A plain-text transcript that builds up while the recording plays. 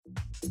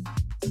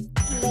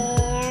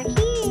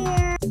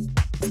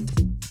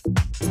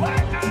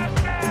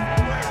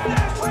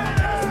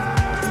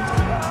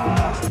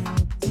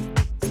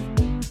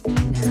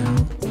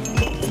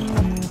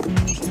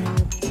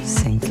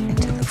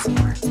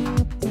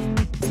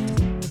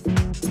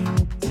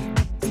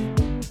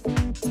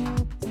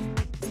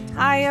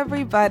Hi,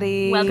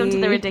 everybody. Welcome to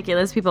the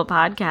Ridiculous People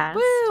podcast.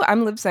 Woo!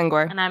 I'm Liv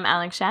Sengor. And I'm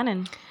Alex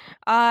Shannon.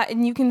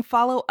 And you can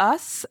follow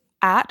us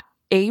at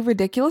A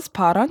Ridiculous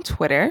Pod on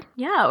Twitter.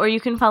 Yeah, or you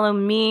can follow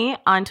me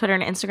on Twitter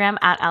and Instagram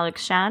at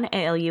Alex Shan,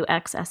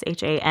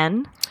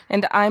 ALUXSHAN.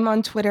 And I'm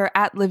on Twitter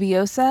at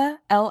Liviosa,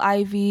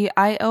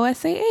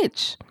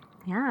 LIVIOSAH.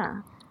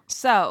 Yeah.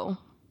 So,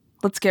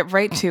 let's get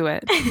right to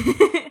it.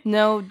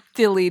 No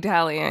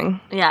dilly-dallying.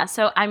 Yeah,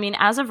 so, I mean,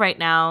 as of right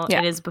now,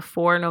 it is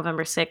before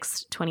November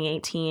 6th,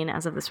 2018,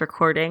 as of this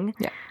recording.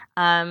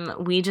 Yeah.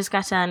 We just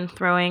got done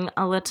throwing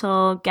a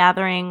little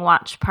gathering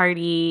watch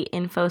party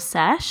info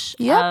sesh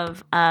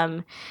of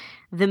the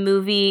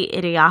movie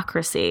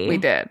Idiocracy. We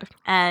did.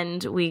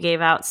 And we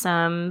gave out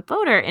some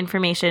voter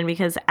information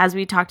because, as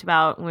we talked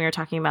about when we were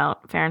talking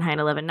about Fahrenheit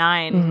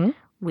 11.9,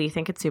 we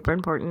think it's super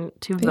important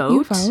to vote.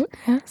 You vote,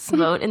 yes.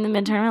 Vote in the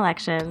midterm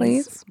elections.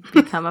 Please.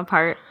 Become a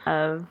part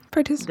of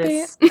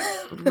Participate. this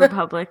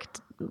republic,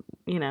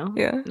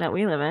 that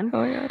we live in.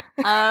 Oh, my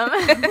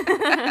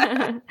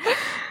God.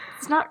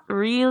 It's not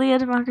really a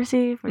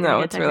democracy. No,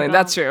 it's really,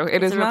 that's true.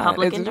 It's a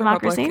Republican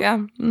democracy. Yeah.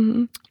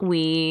 Mm-hmm.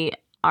 We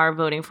are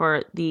voting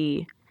for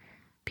the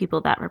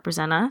people that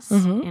represent us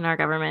in our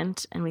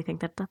government, and we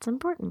think that that's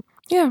important.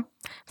 Yeah,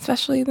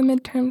 especially the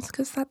midterms,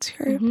 because that's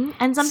your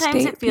And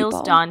sometimes it feels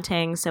people.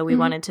 Daunting, so we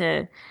wanted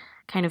to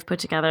kind of put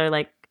together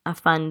like a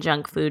fun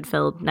junk food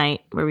filled night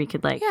where we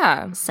could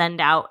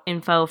send out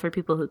info for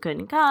people who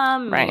couldn't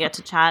come and get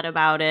to chat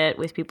about it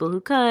with people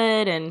who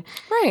could and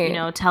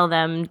tell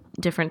them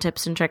different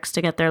tips and tricks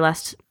to get their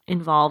less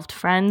involved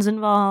friends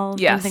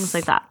involved and things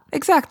like that.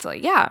 Exactly,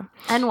 yeah.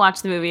 And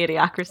watch the movie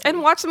Idiocracy. Because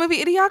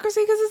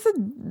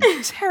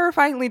it's a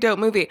terrifyingly dope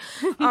movie.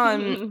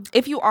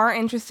 If you are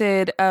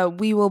interested,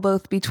 we will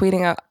both be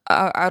tweeting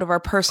out of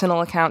our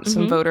personal accounts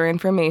some voter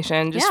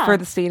information just for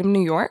the state of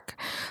New York.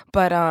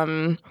 But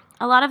a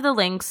lot of the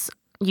links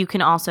you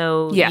can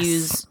also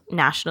use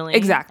nationally.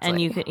 Exactly.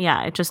 And you can,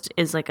 it just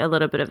is like a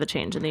little bit of a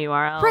change in the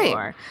URL.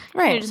 Or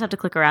you just have to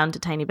click around a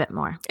tiny bit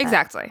more.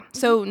 Exactly.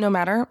 So no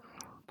matter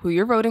who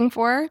you're voting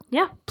for,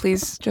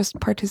 please just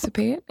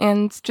participate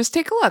and just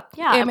take a look.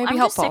 Yeah, it may be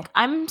helpful.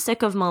 I'm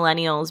sick of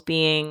millennials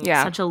being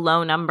such a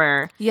low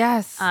number.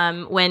 Yes.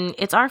 When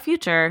it's our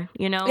future,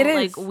 It is.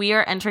 Like we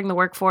are entering the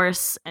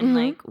workforce and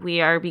like we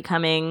are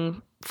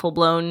becoming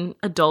full-blown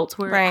adults.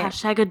 We're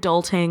hashtag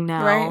adulting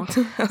now. Right.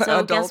 So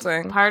Adulting. guess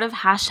part of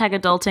hashtag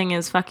adulting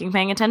is fucking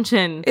paying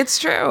attention. It's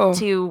true.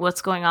 To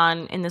what's going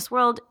on in this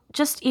world,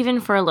 just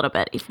even for a little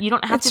bit. If you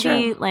don't have to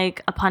be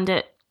like a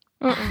pundit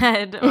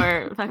head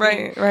or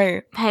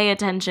fucking pay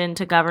attention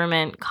to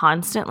government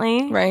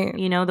constantly. Right.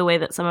 The way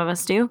that some of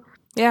us do.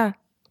 Yeah.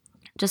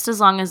 Just as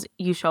long as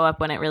you show up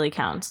when it really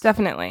counts.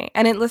 Definitely.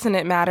 And it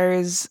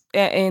matters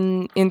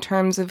in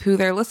terms of who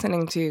they're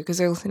listening to, because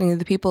they're listening to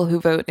the people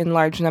who vote in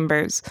large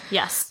numbers.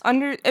 Yes.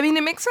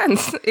 It makes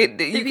sense. It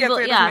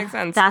makes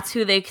sense. That's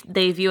who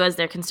they view as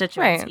their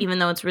constituents. Even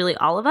though it's really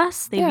all of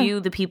us, they view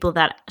the people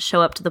that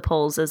show up to the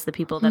polls as the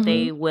people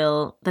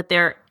that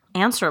they're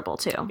answerable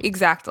to.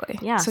 Exactly.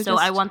 Yeah. So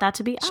I want that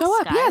to be us,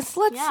 show up. guys. Yes.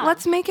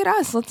 Let's make it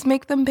us. Let's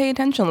make them pay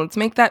attention. Let's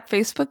make that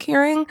Facebook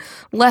hearing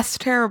less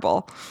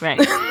terrible. Right.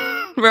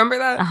 Remember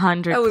that?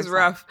 100%. That was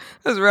rough.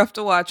 That was rough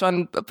to watch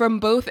from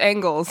both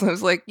angles. I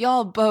was like,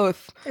 y'all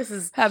both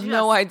have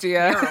no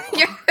idea.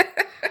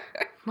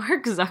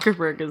 Mark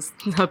Zuckerberg is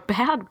a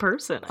bad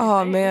person.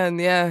 I think. Man,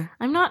 yeah.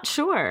 I'm not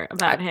sure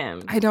about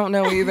him. I don't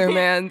know either,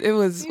 man. It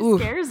was he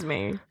scares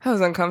me. That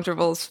was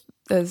uncomfortable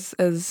as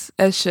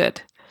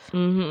shit.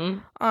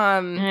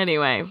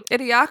 Anyway,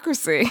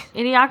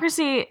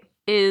 Idiocracy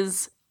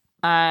is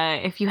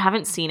if you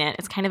haven't seen it,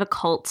 it's kind of a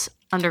cult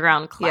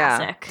underground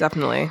classic. Yeah,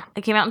 definitely.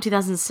 It came out in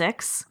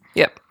 2006.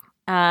 Yep.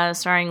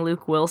 Starring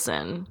Luke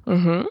Wilson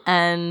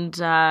and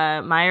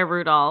Maya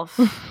Rudolph.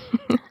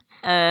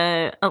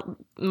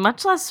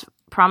 Much less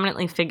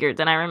prominently figured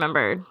than I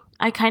remembered.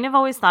 I kind of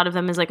always thought of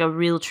them as like a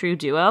real true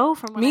duo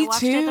from when I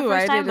watched it the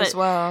first time. Me too, I did as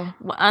well.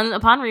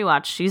 Upon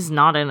rewatch, she's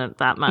not in it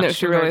that much. No,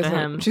 she really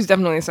isn't. She's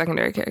definitely a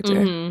secondary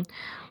character.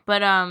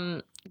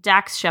 But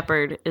Dax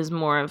Shepard is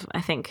more of, I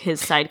think, his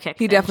sidekick.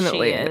 He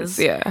definitely is.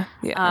 Yeah.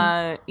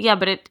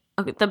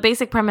 But the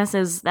basic premise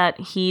is that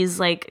he's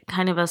like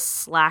kind of a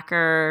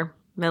slacker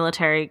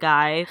military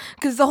guy.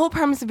 Because the whole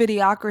premise of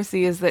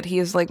Idiocracy is that he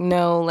has like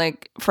no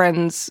like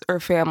friends or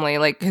family.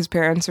 Like his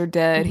parents are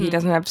dead. He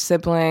doesn't have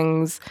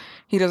siblings.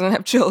 He doesn't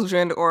have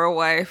children or a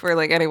wife or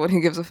like anyone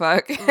who gives a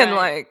fuck. Right. And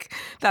like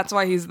that's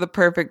why he's the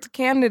perfect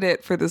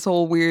candidate for this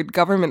whole weird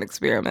government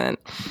experiment.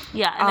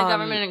 Yeah, and the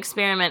government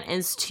experiment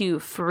is to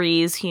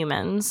freeze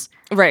humans.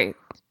 Right.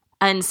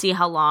 And see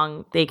how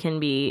long they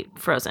can be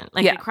frozen.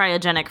 Like a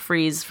cryogenic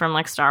freeze from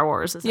like Star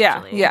Wars,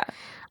 essentially. Yeah.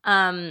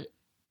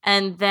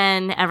 And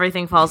then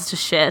everything falls to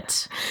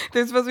shit.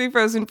 They're supposed to be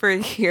frozen for a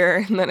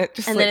year, and then it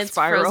just like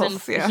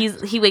spirals. Yeah.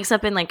 He wakes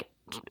up in like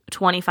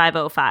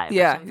 2505.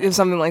 Yeah,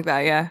 something like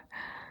that. Yeah.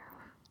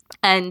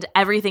 And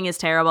everything is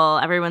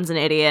terrible. Everyone's an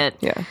idiot.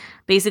 Yeah.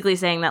 Basically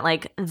saying that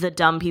like the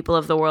dumb people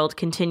of the world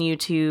continue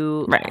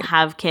to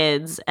have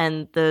kids,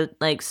 and the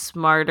like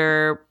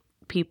smarter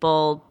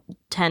people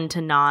tend to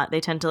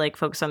like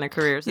focus on their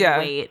careers and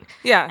wait.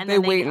 Yeah, and they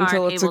wait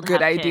until it's a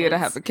good idea to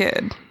have a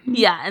kid.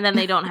 Yeah, and then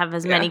they don't have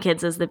as many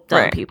kids as the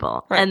dumb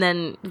people. Right. And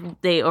then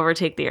they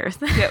overtake the earth.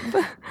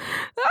 Yep.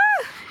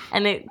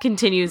 And it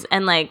continues,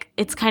 and like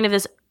it's kind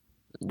of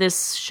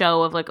this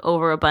show of like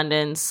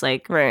overabundance,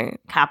 like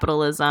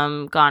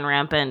capitalism gone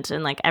rampant,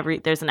 and like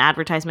there's an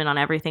advertisement on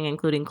everything,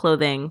 including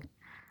clothing.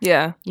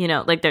 Yeah. You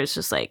know, like there's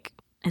just like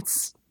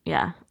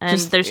and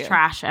there's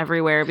trash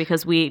everywhere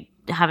because we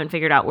haven't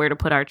figured out where to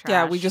put our trash.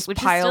 Yeah, we just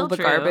pile the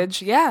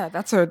garbage. Yeah,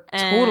 that's a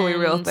totally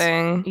real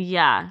thing.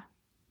 Yeah.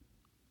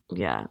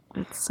 Yeah,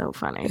 it's so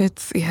funny.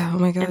 Oh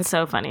my God. It's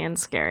so funny and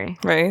scary.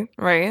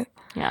 Right.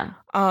 Yeah.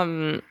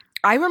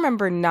 I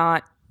remember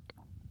not.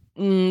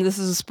 This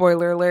is a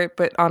spoiler alert,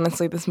 but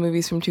honestly, this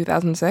movie's from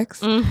 2006.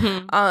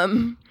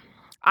 Mm-hmm.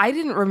 I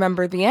didn't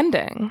remember the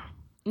ending.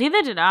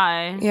 Neither did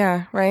I.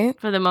 Yeah, right?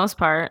 For the most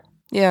part.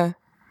 Yeah.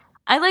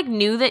 I like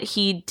knew that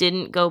he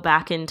didn't go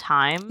back in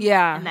time.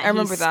 Yeah, and that I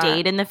remember he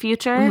stayed in the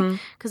future.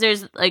 Because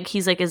there's like,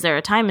 he's like, is there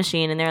a time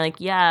machine? And they're like,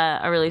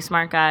 yeah, a really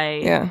smart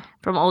guy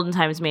from olden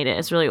times made it.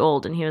 It's really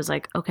old. And he was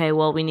like, okay,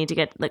 well, we need to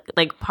get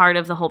like part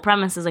of the whole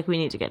premise is like we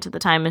need to get to the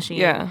time machine.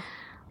 Yeah.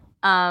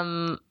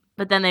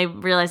 But then they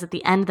realize at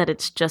the end that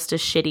it's just a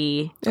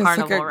shitty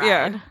carnival ride.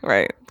 Yeah,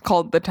 right.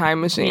 Called the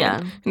Time Machine.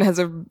 Yeah. And has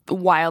a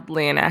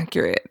wildly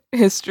inaccurate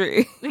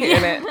history in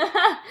it.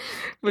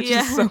 Which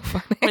is so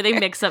funny. Where they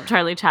mix up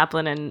Charlie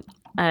Chaplin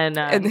and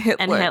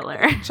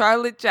Hitler.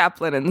 Charlie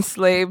Chaplin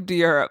enslaved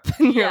Europe.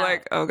 And you're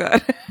like, oh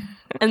God.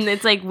 And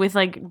it's like with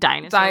like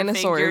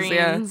dinosaurs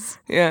figurines.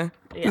 Yeah.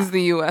 This is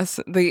the U.S.,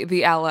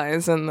 the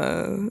Allies and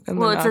the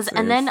well, it Nazis. says,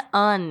 and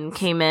then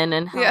came in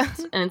and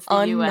helped, and it's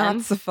the UN.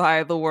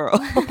 Unnazify the world.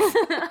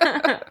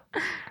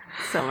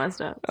 So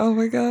messed up. Oh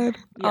my God.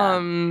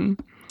 Yeah.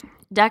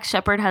 Dax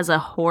Shepard has a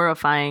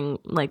horrifying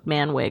like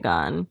man wig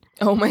on.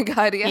 Oh my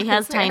God, yeah. He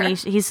has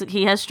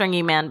he has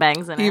stringy man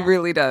bangs in it. He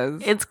really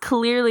does. It's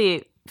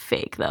clearly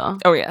fake though.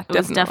 Oh yeah, it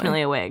was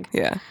definitely a wig.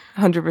 Yeah,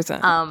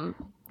 100%.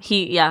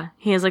 He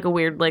has like a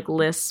weird like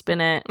lisp in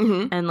it,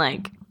 and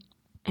like,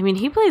 I mean,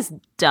 he plays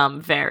dumb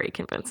very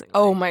convincingly.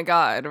 Oh my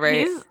God,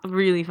 right? He's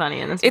really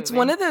funny in this movie. It's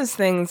one of those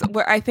things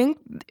where I think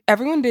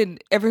everyone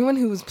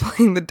who was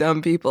playing the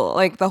dumb people,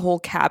 like the whole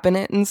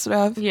cabinet and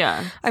stuff.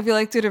 Yeah. I feel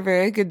like did a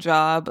very good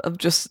job of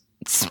just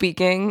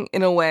speaking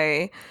in a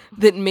way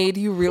that made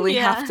you really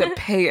have to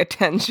pay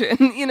attention.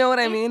 You know what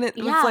I mean? It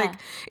was like,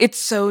 it's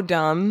so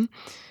dumb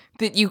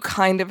that you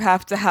kind of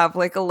have to have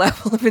like a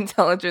level of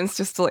intelligence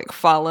just to like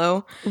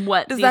follow.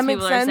 What does that make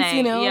sense?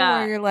 You know,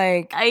 where you're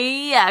like,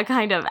 yeah,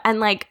 kind of. And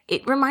like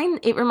it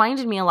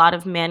reminded me a lot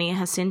of Manny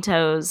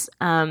Jacinto's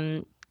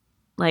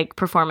like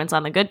performance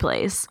on The Good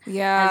Place.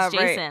 Yeah, as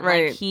Jason.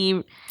 Right.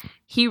 Like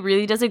he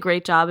really does a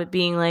great job at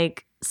being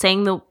like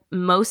saying the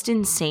most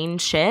insane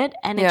shit,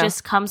 and it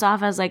just comes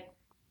off as like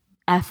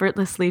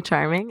effortlessly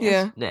charming.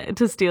 Yeah,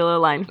 to steal a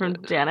line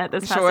from Janet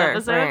this past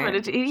episode,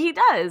 but he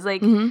does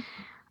like.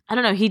 I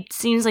don't know. He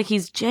seems like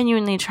he's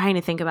genuinely trying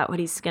to think about what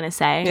he's going to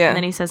say. Yeah. And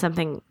then he says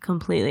something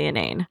completely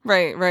inane.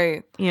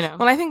 Right. You know?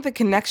 Well, I think the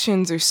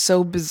connections are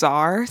so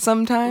bizarre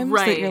sometimes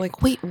that you're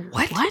like, wait,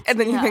 what? And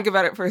then you think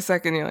about it for a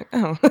second, you're like,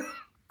 oh.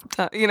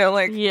 You know,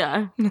 like,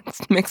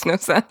 it makes no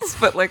sense.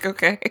 But like,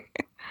 okay.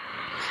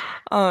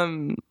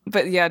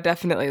 But yeah,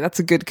 definitely. That's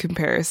a good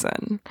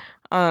comparison.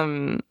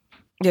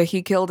 Yeah,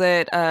 he killed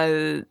it.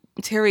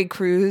 Terry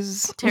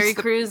Crews.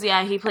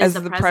 He plays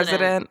the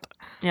president.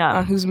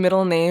 Yeah. Whose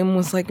middle name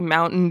was like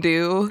Mountain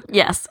Dew.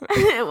 Yes,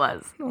 it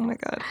was. Oh my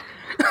God.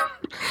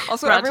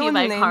 Also, brought to you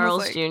by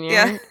Carl's Jr.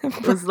 Yeah,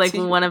 it was like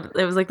it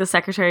was like the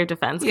Secretary of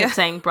Defense kept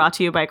saying "brought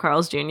to you by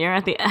Carl's Jr."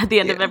 at the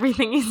end of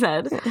everything he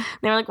said.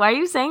 They were like, "Why are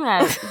you saying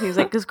that?" He was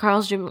like, "Because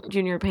Carl's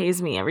Jr.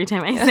 pays me every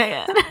time I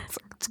say it."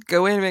 Let's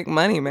go in and make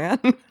money, man.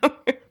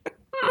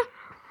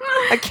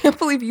 I can't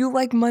believe you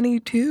like money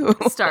too.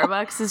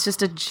 Starbucks is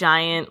just a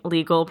giant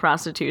legal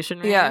prostitution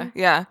ring.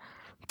 Yeah.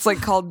 It's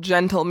like called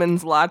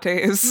gentlemen's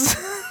lattes.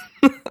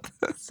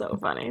 So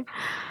funny.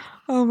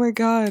 Oh my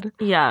God.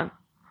 Yeah.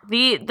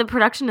 The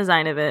production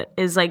design of it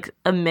is like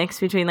a mix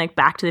between like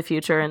Back to the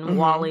Future and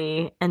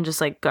WALL-E and just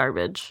like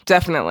garbage.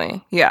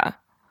 Definitely. Yeah.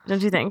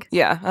 Don't you think?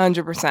 Yeah,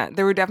 100%.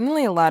 There were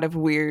definitely a lot of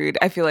weird,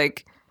 I feel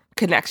like,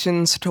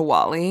 connections to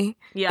WALL-E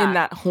in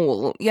that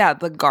whole,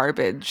 the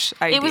garbage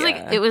idea.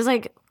 It was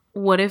like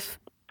what if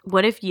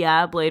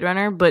Blade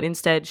Runner, but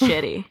instead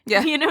shitty?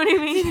 Yeah. You know what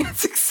I mean?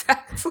 That's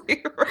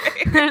exactly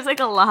right. There's like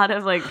a lot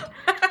of like,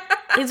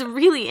 it's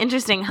really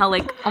interesting how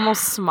like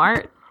almost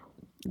smart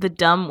the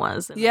dumb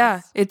was.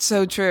 It's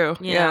so true.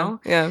 You know?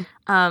 Yeah.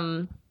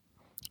 And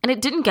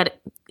it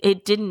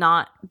did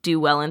not do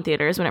well in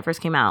theaters when it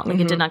first came out. Like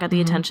it did not get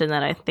the attention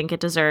that I think it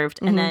deserved.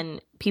 And then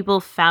people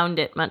found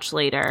it much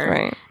later.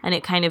 Right. And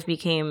it kind of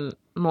became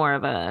more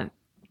of a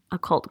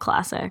cult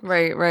classic.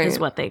 Right. Is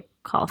what they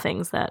call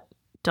things that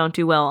don't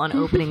do well on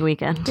opening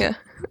weekend. Yeah.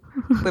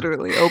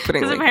 Literally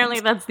opening Because apparently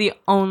that's the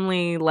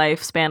only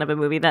lifespan of a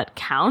movie that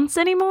counts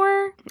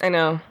anymore. I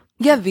know.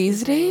 Yeah,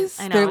 these days,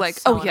 they're like,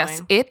 so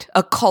annoying.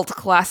 A cult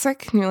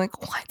classic. And you're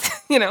like, what?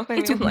 You know, I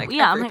mean, like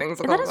everything's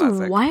a cult classic.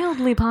 That is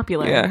wildly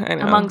popular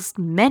amongst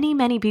many,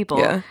 many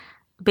people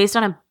based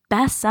on a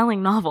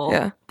best-selling novel.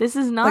 Yeah. This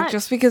is not... Like,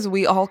 just because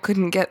we all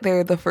couldn't get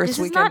there the first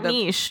weekend. This is not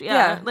niche.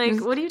 Yeah.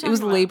 Like, what are you talking about? It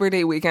was Labor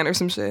Day weekend or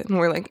some shit. And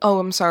we're like, oh,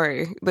 I'm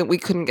sorry that we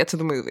couldn't get to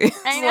the movie.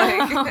 I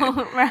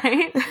know,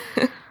 right?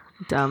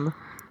 Dumb.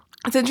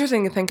 It's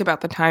interesting to think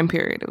about the time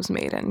period it was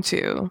made in,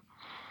 too.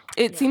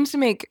 It seems to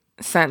make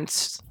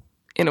sense,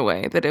 in a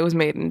way, that it was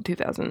made in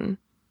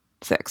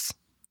 2006.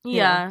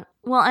 Yeah.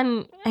 Well,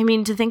 and, I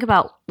mean, to think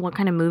about what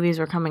kind of movies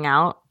were coming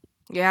out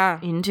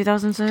in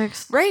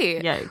 2006.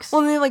 Right. Yikes.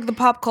 Well, like the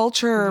pop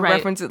culture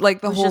references,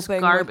 like the whole just thing.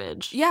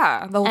 Garbage.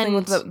 The whole thing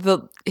with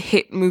the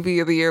hit movie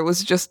of the year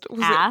was just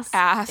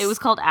Ass. It was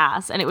called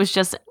Ass, and it was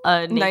just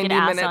a naked 90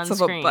 ass minutes on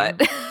screen. Of a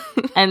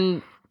butt.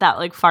 And that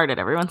like farted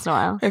every once in a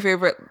while.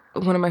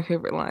 One of my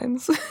favorite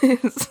lines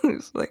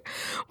is like,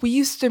 we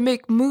used to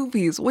make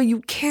movies where you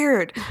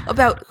cared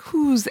about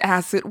whose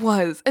ass it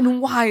was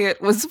and why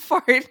it was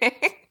farting.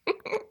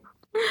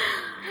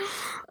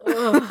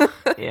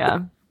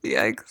 Yeah.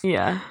 Yikes.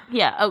 Yeah.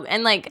 Yeah. Oh,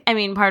 and like, I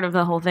mean, part of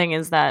the whole thing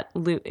is that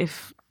Luke,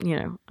 if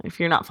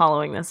you're not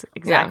following this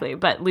exactly,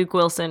 but Luke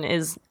Wilson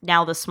is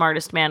now the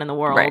smartest man in the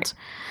world,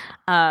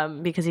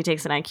 because he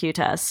takes an IQ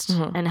test,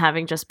 and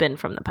having just been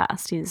from the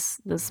past, he's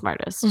the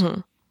smartest.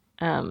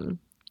 And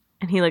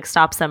he like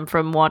stops them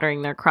from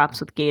watering their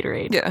crops with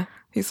Gatorade. Yeah.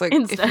 He's like,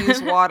 if you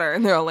use water,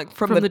 and they're all like,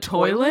 from the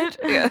toilet?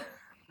 Yeah.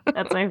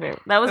 That's my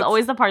favorite. That was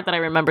always the part that I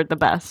remembered the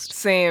best.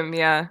 Same,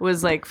 yeah.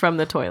 Was like from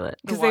the toilet.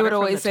 Because they would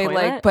always say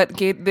like, but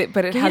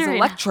it has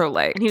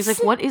electrolytes. And he was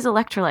like, what is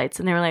electrolytes?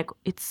 And they were like,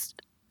 it's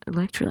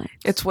electrolytes.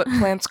 It's what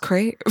plants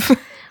crave.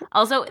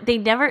 Also,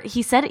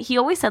 he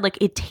always said like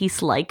it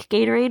tastes like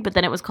Gatorade, but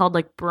then it was called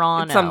like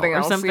Brawno something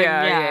else. Or something.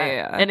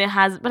 Yeah. And it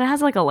has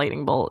like a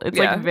lightning bolt. It's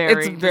like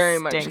very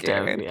much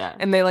Gatorade. Yeah.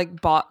 And they like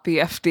bought the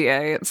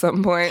FDA at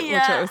some point, which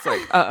I was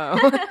like,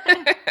 uh-oh.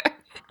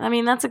 I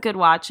mean, that's a good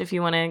watch if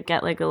you want to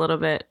get like a little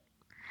bit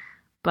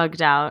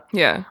bugged out.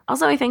 Yeah.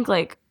 Also, I think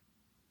like,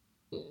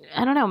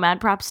 I don't know,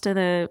 mad props to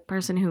the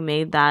person who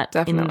made that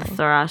in the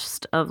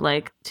thrust of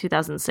like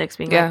 2006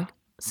 being like,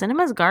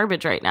 cinema's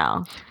garbage right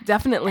now.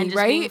 Definitely, and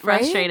just being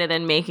frustrated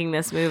and making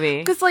this movie.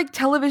 Because like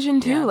television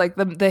too, like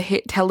the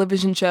hit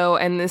television show,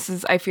 and this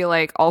is, I feel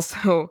like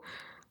also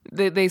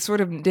they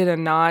sort of did a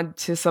nod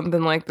to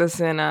something like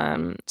this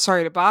in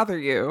Sorry to Bother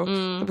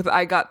You, with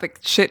I Got the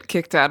Shit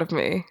Kicked Out of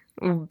Me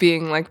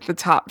being like the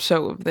top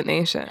show of the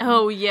nation.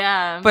 Oh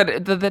yeah.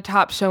 But the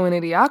top show in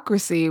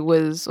Idiocracy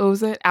was, what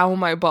was it? Ow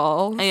My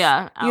Balls.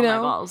 Yeah, Ow My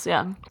Balls,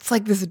 yeah. It's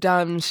like this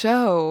dumb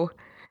show.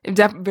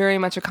 Very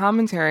much a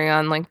commentary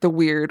on like the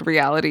weird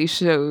reality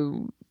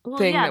show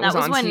thing that was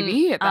on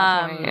TV at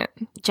that point.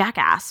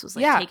 Jackass was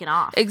like taken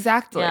off.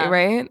 Exactly,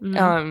 right?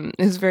 Mm-hmm.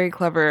 It was a very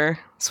clever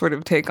sort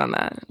of take on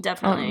that.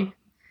 Definitely.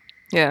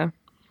 Yeah.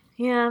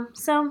 Yeah,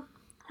 so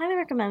highly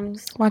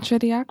recommend. Watch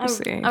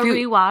Idiocracy. A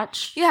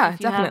rewatch. Yeah,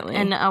 definitely.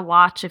 And a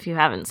watch if you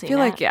haven't seen it. I feel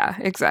like, yeah,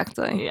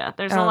 exactly. Yeah,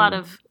 there's a lot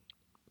of,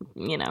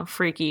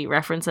 freaky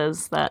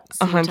references that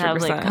seem 100%. To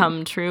have like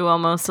come true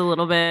almost a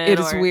little bit. It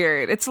is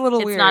weird. It's a little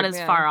weird. It's not as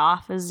far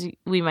off as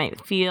we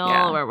might feel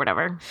or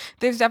whatever.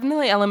 There's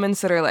definitely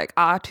elements that are like,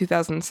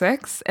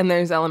 2006. And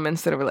there's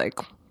elements that are like,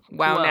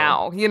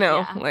 wow, whoa.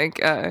 Now, like,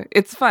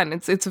 it's fun.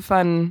 It's a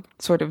fun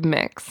sort of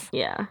mix.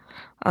 Yeah.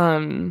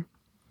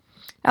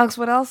 Alex,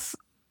 what else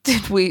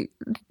did we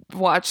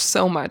watch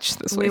so much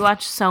this week? We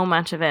watched so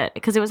much of it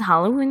because it was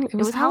Halloween. It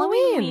was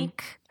Halloween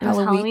week. It was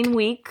Halloween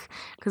week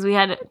because we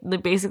had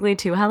basically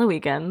 2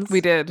 Halloween. We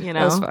did. It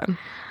was fun.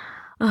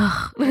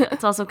 Ugh,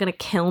 it's also gonna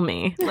kill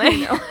me.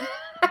 Like,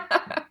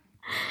 I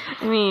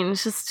mean,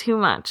 it's just too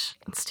much.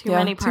 It's too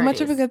many parties. Too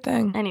much of a good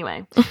thing.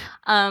 Anyway,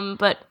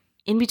 but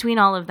in between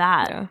all of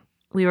that,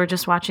 we were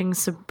just watching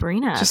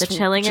Sabrina, The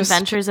Chilling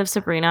Adventures of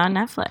Sabrina on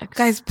Netflix.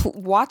 Guys,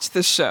 watch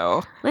this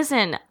show.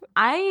 Listen,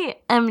 I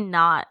am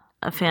not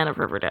a fan of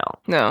Riverdale.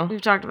 No.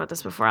 We've talked about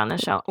this before on the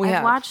show.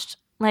 I've watched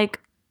like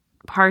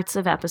parts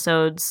of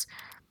episodes.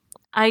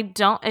 It's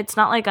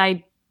not like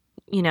I,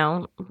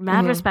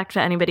 mad respect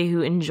to anybody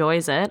who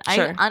enjoys it.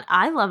 Sure.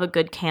 I love a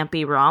good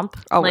campy romp.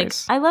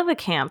 Always. Like, I love a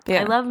camp.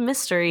 Yeah. I love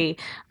mystery.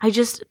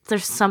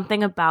 There's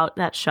something about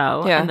that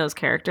show and those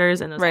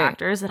characters and those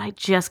actors that I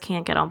just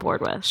can't get on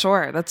board with.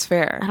 Sure, that's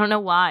fair. I don't know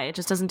why. It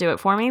just doesn't do it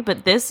for me,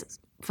 but this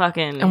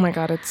fucking oh my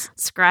god, it's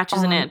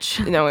scratches an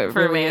itch. No, it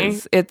for really me.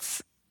 Is.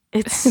 It's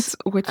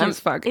witchy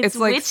as fuck. It's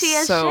like witchy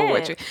as so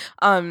shit.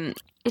 Witchy.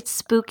 It's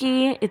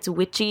spooky. It's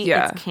witchy.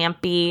 It's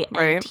campy.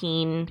 And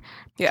teen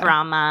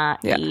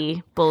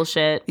drama-y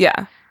bullshit.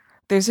 Yeah.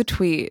 There's a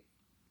tweet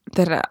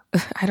that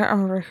I don't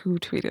remember who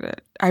tweeted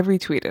it. I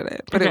retweeted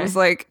it, but it was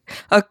like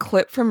a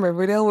clip from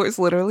Riverdale where it's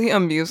literally a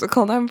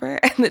musical number,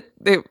 and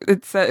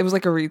it said, it was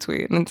like a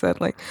retweet, and it said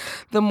like,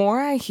 the more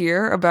I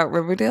hear about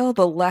Riverdale,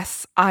 the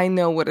less I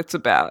know what it's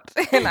about.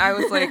 And I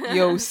was like,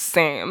 yo,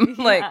 same.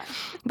 Like,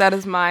 that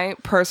is my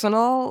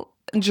personal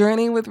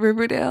journey with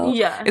Riverdale.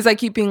 Yeah. Is I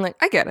keep being like,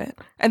 I get it,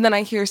 and then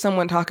I hear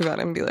someone talk about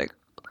it and be like,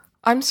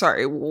 I'm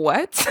sorry,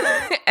 what?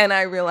 And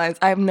I realized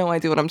I have no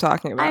idea what I'm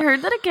talking about. I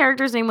heard that a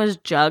character's name was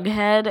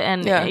Jughead,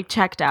 and it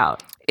checked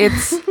out.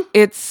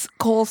 It's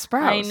Cole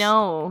Sprouse. I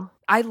know.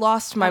 I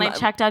lost my mind. I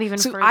checked out even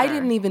further. I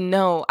didn't even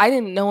know. I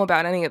didn't know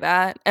about any of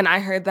that. And I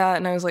heard that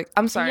and I was like,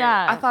 I'm sorry.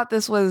 Yeah. I thought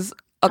this was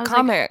a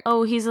comic. Like,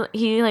 oh,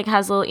 he like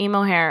has little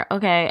emo hair.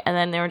 Okay. And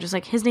then they were just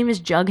like, his name is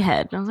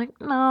Jughead. And I was like,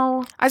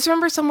 no. I just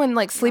remember someone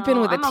like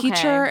sleeping with a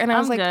teacher and I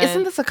was like,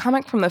 isn't this a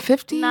comic from the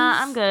 50s? Nah,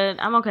 I'm good.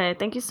 I'm okay.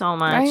 Thank you so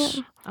much.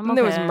 Right? And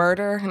there was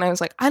murder and I was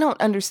like, I don't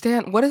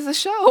understand. What is the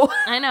show?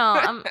 I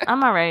know.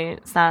 I'm all right.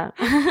 Stop.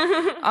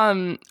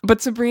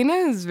 But Sabrina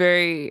is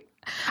very,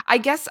 I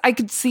guess I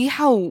could see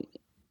how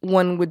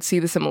one would see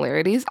the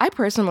similarities. I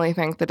personally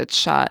think that it's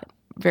shot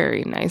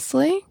very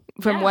nicely.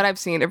 From what I've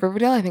seen of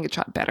Riverdale, I think it's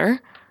shot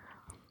better.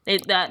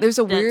 There's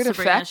a weird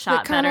effect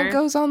that kind of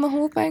goes on the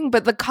whole thing,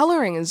 but the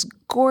coloring is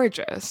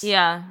gorgeous.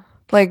 Yeah.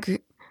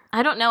 Like,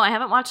 I don't know. I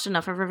haven't watched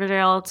enough of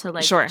Riverdale to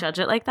like judge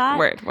it like that.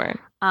 Word.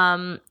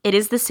 It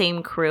is the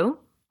same crew.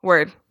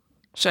 Word.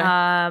 Sure.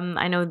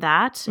 I know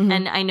that. Mm-hmm.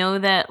 And I know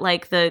that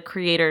like the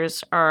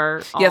creators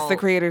are all, yes, the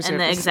creators and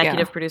the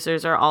executive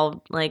producers are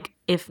all like,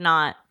 if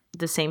not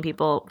the same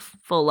people,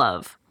 full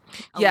of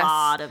a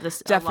lot of this,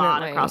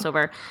 definitely. A lot of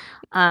crossover.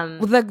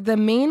 Well, the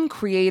main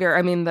creator,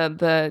 I mean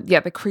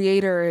the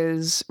creator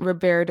is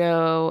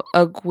Roberto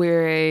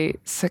Aguirre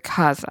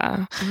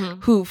Sacasa,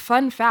 who,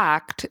 fun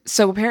fact,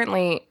 so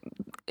apparently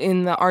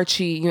in the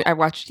Archie, I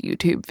watched a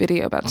YouTube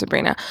video about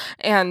Sabrina,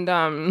 and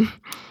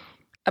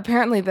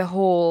apparently the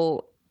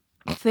whole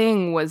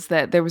thing was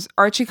that there was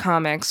Archie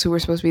Comics, who were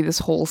supposed to be this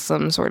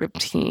wholesome sort of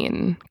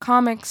teen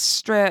comic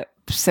strip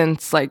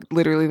since like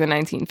literally the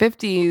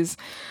 1950s.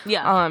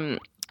 Yeah.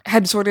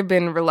 Had sort of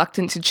been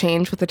reluctant to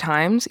change with the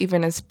times,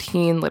 even as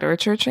teen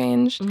literature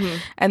changed. Mm-hmm.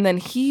 And then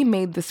he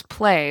made this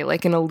play,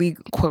 like an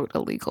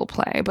illegal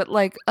play, but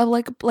like a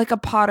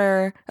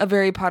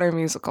very Potter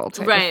musical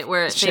type. Right,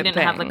 where they didn't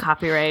have the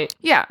copyright.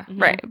 Yeah,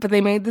 right. But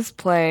they made this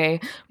play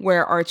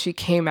where Archie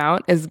came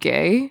out as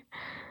gay.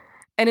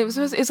 And it was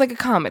like a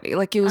comedy.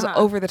 Like, it was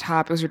over the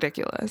top. It was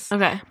ridiculous.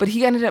 Okay. But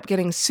he ended up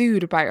getting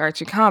sued by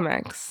Archie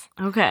Comics.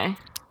 Okay.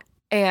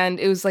 And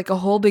it was like a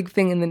whole big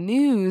thing in the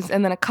news.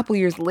 And then a couple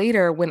years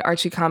later, when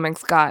Archie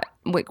Comics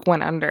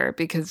went under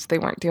because they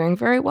weren't doing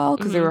very well,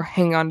 because they were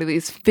hanging on to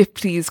these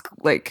 50s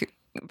like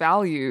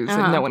values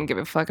and no one gave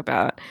a fuck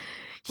about.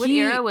 What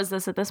era was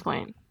this at this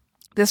point?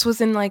 This was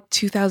in like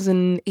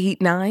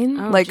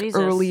 2008-9, like Jesus.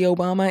 Early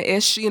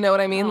Obama-ish, you know what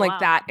I mean?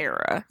 That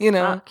era, you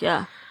know? Fuck,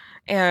 yeah.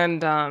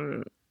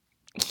 And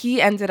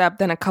he ended up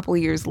then a couple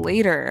years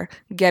later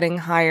getting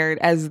hired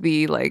as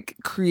the like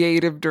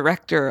creative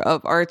director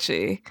of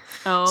Archie.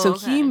 Oh, so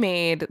he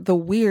made the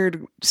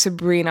weird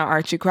Sabrina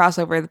Archie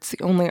crossover. That's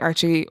the only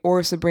Archie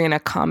or Sabrina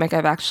comic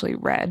I've actually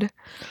read.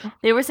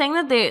 They were saying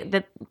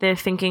that they're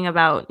thinking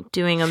about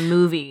doing a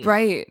movie,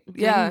 right?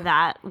 Yeah,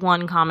 that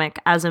one comic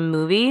as a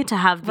movie to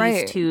have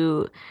these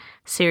two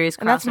series.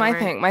 And that's my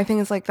thing. My thing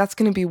is like that's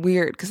going to be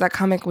weird because that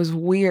comic was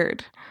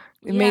weird.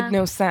 It made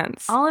no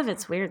sense. All of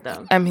it's weird,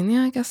 though. I mean,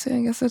 yeah, I guess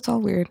it's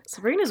all weird.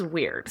 Sabrina's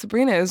weird.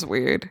 Sabrina is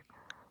weird.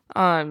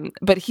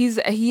 But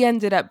he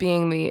ended up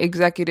being the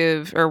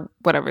executive or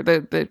whatever,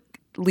 the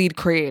lead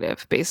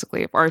creative,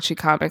 basically, of Archie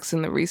Comics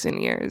in the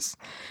recent years.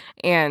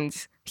 And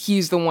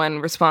he's the one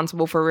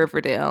responsible for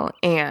Riverdale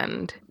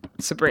and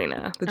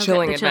Sabrina, the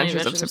Chilling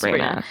Adventures of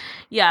Sabrina.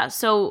 Yeah,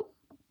 so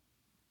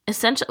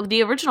essentially,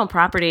 the original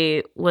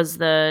property was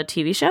the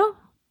TV show?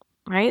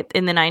 Right?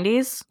 In the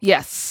 90s?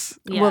 Yes.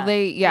 Yeah. Well,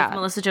 With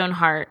Melissa Joan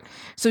Hart.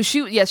 So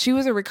she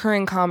was a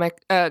recurring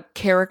comic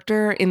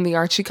character in the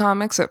Archie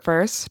comics at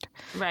first.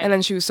 Right. And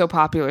then she was so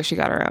popular, she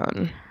got her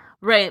own.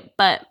 Right.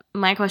 But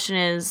my question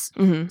is,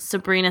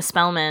 Sabrina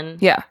Spellman.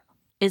 Yeah.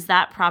 Is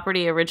that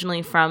property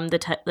originally from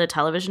the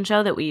television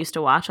show that we used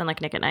to watch on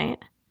like Nick at Night?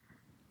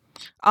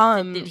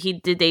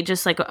 Did they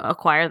just like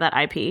acquire that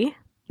IP?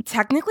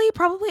 Technically,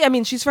 probably. I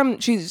mean, she's from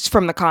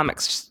the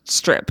comics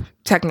strip,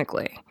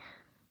 technically.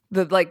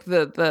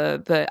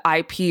 The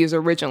IP is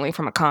originally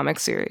from a comic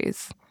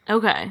series.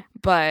 Okay.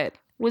 But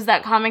was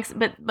that comics?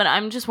 But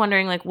I'm just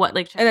wondering, like, what,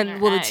 like, and then,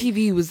 the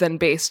TV was then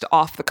based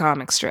off the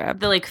comic strip.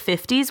 The, like,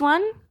 50s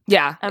one?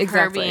 Yeah, of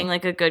exactly. Her being,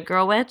 like, a good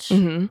girl witch?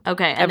 Mm-hmm.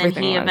 Okay, and then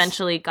he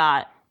eventually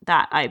got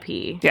that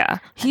IP. Yeah.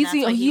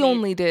 He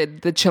only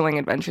did the Chilling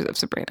Adventures of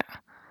Sabrina.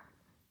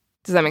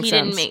 Does that make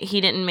sense? He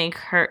didn't make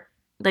her...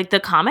 Like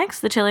the comics,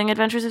 the Chilling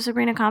Adventures of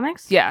Sabrina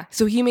comics? Yeah.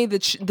 So he made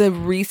the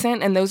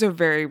recent, and those are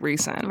very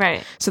recent.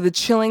 Right. So the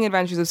Chilling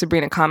Adventures of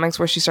Sabrina comics,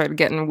 where she started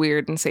getting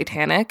weird and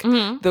satanic,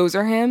 those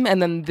are him.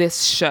 And then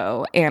this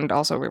show and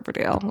also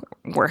Riverdale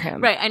were him.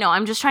 Right. I know.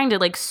 I'm just trying to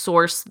like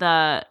source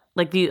the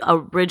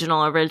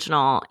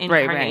original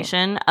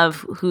incarnation of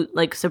who,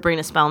 like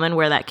Sabrina Spellman,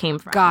 where that came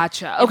from.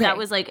 Gotcha. Okay.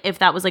 If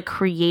that was like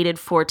created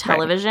for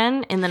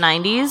television in the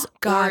 90s.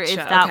 Gotcha. Or if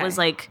that was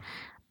like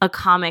a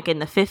comic in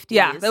the 50s.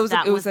 Yeah, that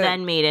was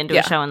then made into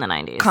a show in the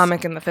 90s.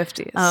 Comic in the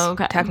 50s. Oh,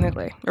 okay.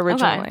 Technically,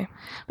 originally. Okay.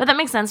 But that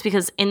makes sense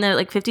because in the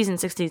like 50s and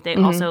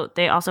 60s,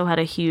 they also had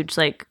a huge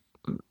like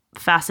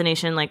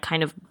fascination, like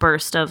kind of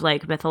burst of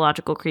like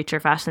mythological creature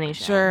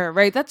fascination. Sure,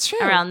 right. That's true.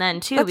 Around then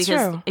too, that's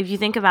because true. if you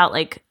think about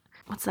like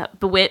what's that,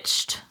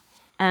 Bewitched,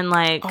 and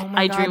like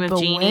I Dream of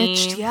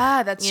Jeannie.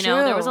 Yeah, that's you true.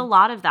 know, there was a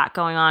lot of that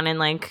going on in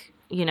like,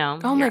 you know.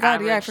 Oh my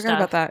god, yeah, I forgot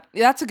about that.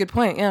 Yeah, that's a good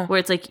point. Yeah, where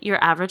it's like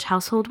your average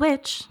household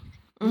witch.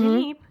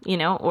 You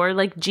know, or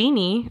like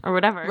genie or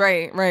whatever.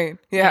 Right.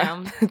 Yeah,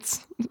 you know?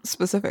 It's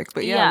specific,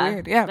 but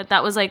weird. Yeah, but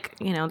that was like,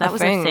 you know, that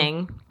was a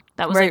thing.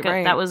 That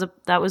was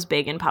that was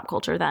big in pop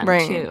culture then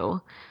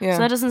too. Yeah.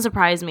 So that doesn't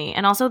surprise me,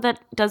 and also that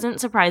doesn't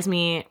surprise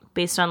me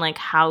based on like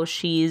how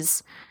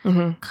she's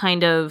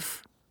kind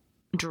of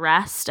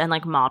dressed and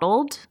like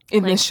modeled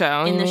in like, the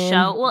show. In the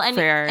show, well, and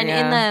fair, and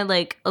in the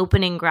like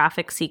opening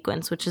graphic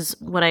sequence, which is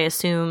what I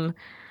assume.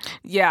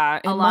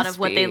 Yeah, a lot of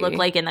what they look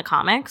like in the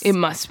comics. It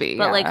must be,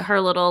 but like her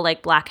little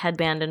like black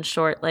headband and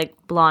short like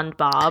blonde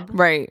bob.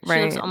 Right.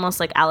 She looks almost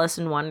like Alice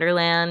in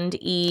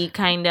Wonderland-y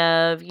kind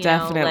of. You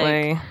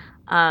Definitely. know,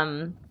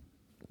 like,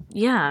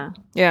 yeah.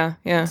 I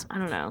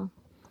don't know.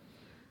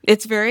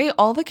 It's very,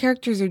 all the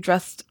characters are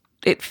dressed,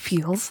 it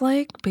feels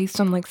like, based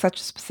on like such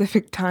a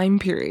specific time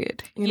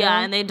period. You know?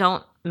 And they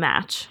don't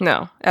match.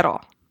 No, at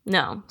all.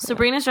 No.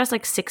 Sabrina's dressed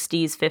like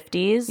 60s,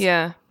 50s.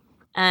 Yeah.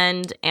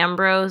 And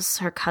Ambrose,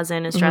 her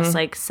cousin, is dressed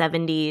like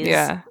 70s.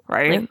 Yeah,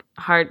 right. Like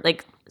hard,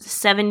 like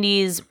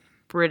 70s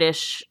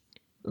British,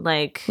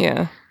 like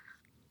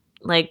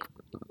like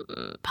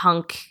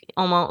punk,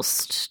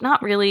 almost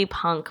not really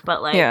punk,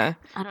 but like I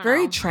don't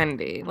very know.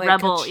 Trendy, like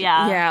rebel,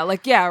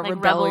 like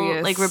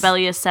rebellious, like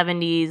rebellious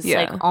 70s,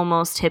 like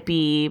almost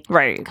hippie,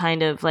 right?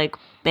 Kind of like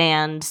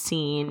band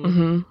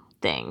scene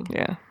thing,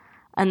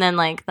 And then,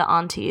 like, the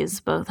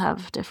aunties both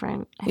have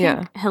different... I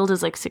think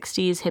Hilda's, like,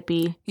 60s,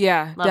 hippie.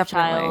 Yeah, love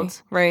definitely.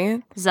 Child.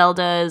 Right?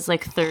 Zelda is,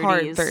 like, 30s.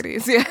 Hard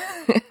 30s, yeah.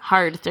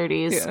 Hard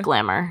 30s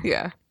glamour.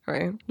 Yeah,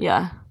 right?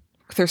 Yeah.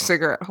 With her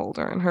cigarette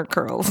holder and her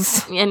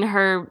curls. And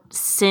her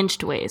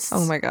cinched waist.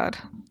 Oh, my God.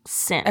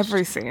 Cinched.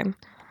 Every scene.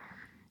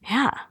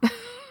 Yeah.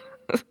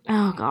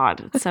 Oh,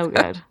 God. It's so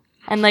good.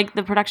 And, like,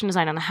 the production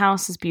design on the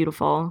house is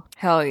beautiful.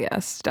 Hell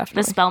yes,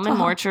 definitely. The Spellman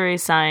Mortuary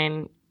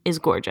sign... is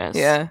gorgeous.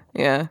 Yeah.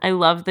 I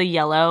love the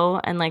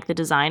yellow and like the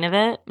design of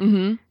it.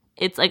 Mm-hmm.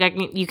 It's like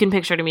you can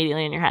picture it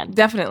immediately in your head.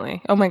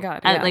 Definitely. Oh my god.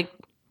 Yeah. Like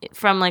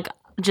from like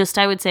just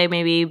I would say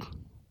maybe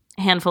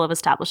a handful of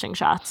establishing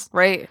shots.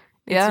 Right.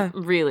 Yeah. It's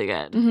really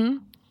good. Mm-hmm.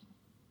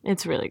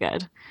 It's really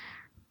good.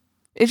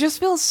 It just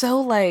feels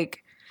so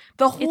like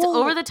the whole. It's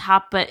over the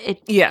top, but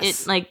it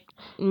like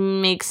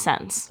makes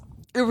sense.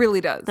 It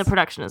really does. The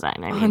production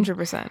design, I mean.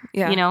 100%.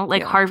 Yeah. You know,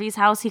 like Harvey's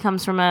house, he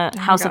comes from a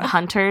house of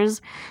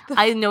hunters.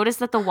 I noticed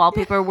that the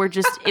wallpaper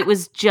it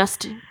was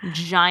just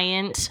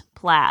giant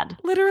plaid.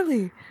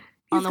 Literally.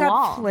 On the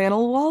wall. He's got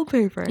flannel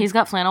wallpaper. He's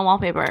got flannel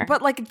wallpaper.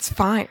 But like, it's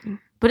fine.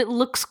 But it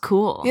looks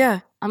cool. Yeah.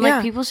 I'm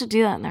like, people should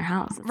do that in their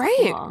house. It's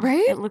right, cool.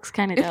 right? It looks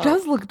kind of dope. It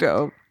does look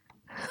dope.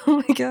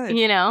 Oh my god.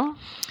 You know?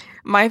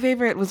 My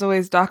favorite was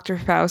always Father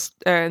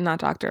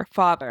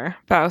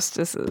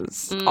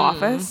Faustus's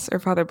office, or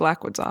Father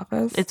Blackwood's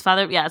office. It's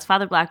Father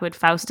Blackwood.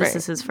 Faustus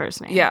is his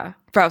first name. Yeah,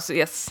 Faustus,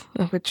 yes.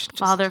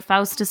 Father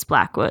Faustus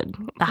Blackwood,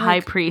 the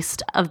high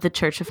priest of the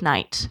Church of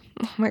Night.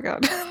 Oh my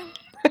god.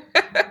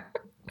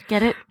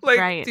 Get it? Like,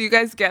 right. Do you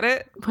guys get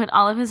it? Put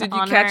all of his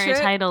honorary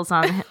titles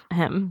on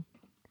him.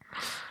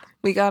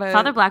 We got it.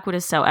 Father Blackwood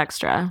is so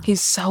extra.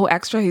 He's so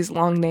extra. He's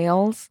long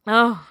nails.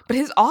 Oh. But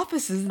his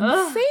office is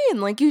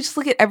insane. Like, you just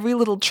look at every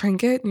little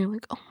trinket and you're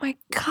like, oh my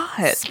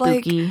god.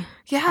 Spooky. Like,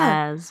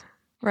 yeah. As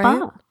right?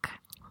 fuck.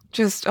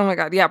 Just, oh my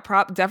god. Yeah,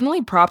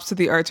 definitely props to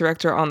the art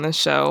director on this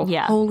show.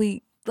 Yeah.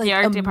 Holy, like, the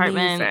art amazing.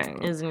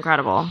 department is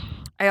incredible.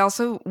 I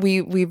also,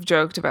 we've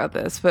joked about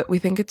this, but we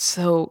think it's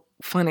so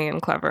funny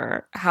and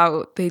clever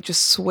how they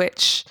just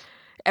switch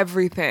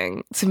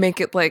everything to make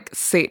it like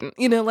Satan,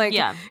 you know, like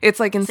it's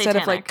like instead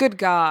of like good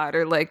God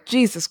or like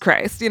Jesus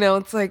Christ, you know,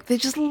 it's like they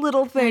just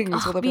little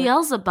things like,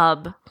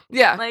 Beelzebub,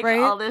 like right?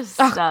 all this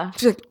stuff.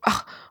 She's like,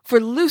 for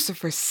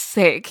Lucifer's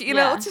sake, you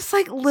know, it's just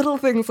like little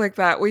things like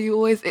that where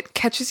it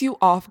catches you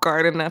off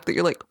guard enough that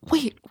you're like,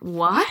 wait,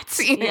 what?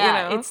 You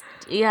know?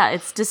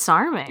 It's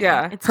disarming.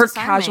 Yeah, it's her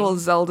disarming. casual,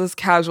 Zelda's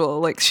casual,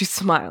 like she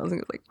smiles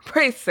and goes like,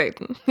 praise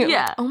Satan. You're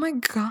like, oh my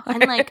god,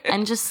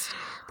 and just.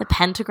 The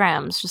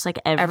pentagrams just like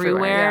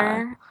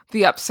everywhere. Yeah.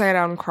 The upside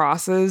down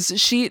crosses.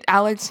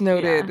 Alex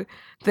noted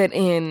that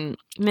in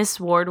Miss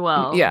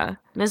Wardwell. Yeah.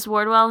 Miss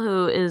Wardwell,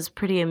 who is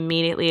pretty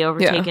immediately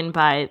overtaken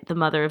by the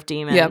mother of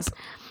demons. Yep.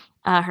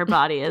 Her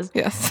body is.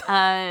 Yes.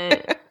 Her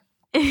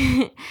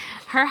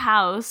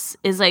house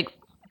is like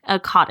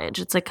a cottage.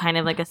 It's like kind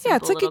of like a simple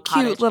it's like little a cute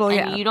cottage. little,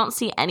 and you don't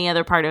see any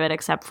other part of it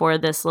except for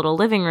this little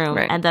living room.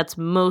 Right. And that's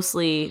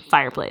mostly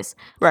fireplace.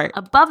 Right.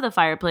 Above the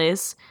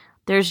fireplace,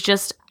 there's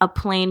just a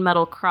plain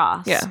metal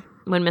cross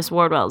when Miss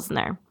Wardwell's in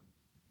there.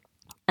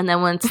 And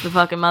then once the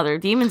fucking mother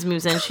of demons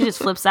moves in, she just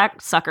flips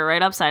that sucker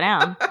right upside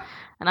down.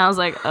 And I was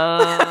like,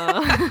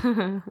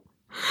 oh.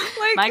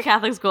 My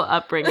Catholic school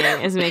upbringing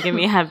is making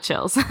me have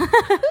chills.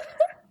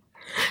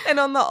 And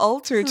on the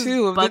altar,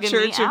 too, of the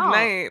Church of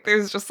Night,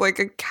 there's just like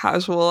a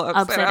casual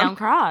upside down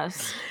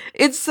cross.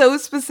 It's so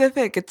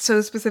specific. It's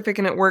so specific,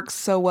 and it works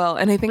so well.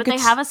 And I think they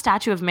have a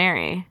statue of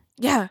Mary.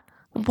 Yeah.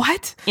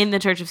 What? In the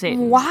Church of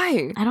Satan.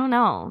 Why? I don't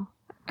know.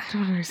 I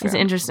don't understand. It's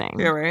interesting.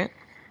 Yeah, right?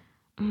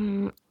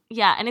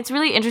 Yeah, and it's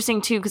really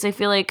interesting, too, because I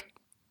feel like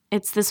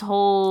it's this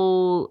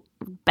whole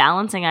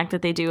balancing act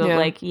that they do of,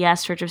 like,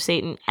 yes, Church of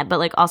Satan, but,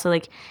 like, also,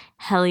 like,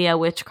 hell yeah,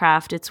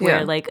 witchcraft. It's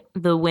where, like,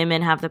 the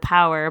women have the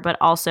power, but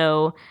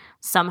also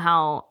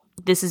somehow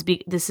this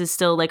is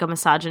still, like, a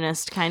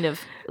misogynist kind of,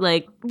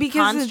 like,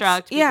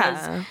 construct.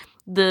 Because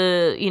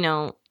the, you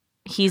know,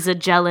 he's a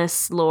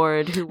jealous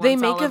lord who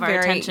wants all of our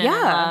attention and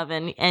love,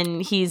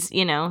 and he's,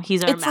 you know,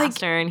 he's our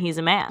master, and he's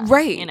a man,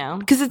 right? You know,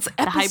 because it's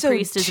episode the high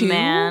priest 2. is a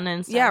man,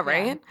 and stuff. Yeah,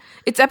 right.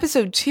 It's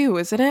episode 2,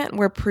 isn't it?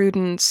 Where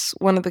Prudence,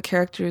 one of the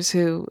characters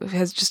who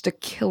has just a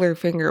killer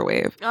finger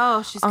wave.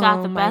 Oh, she's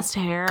got the best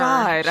hair.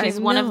 God, she's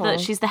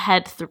she's the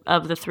head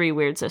of the 3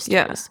 weird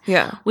sisters.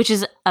 Yeah, which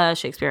is a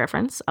Shakespeare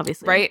reference,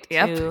 obviously. Right.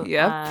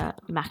 Yep.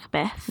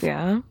 Macbeth.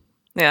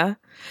 Yeah.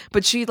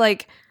 But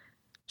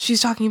she's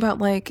talking about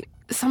like.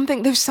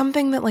 There's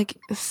something that like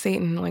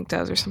Satan like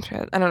does or some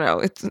shit. I don't know.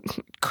 It's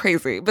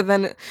crazy. But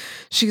then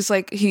she's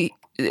like,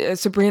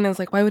 Sabrina's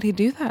like, why would he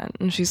do that?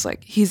 And she's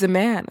like, he's a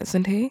man,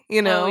 isn't he?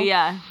 You know? Oh,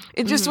 yeah.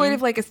 It just sort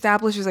of like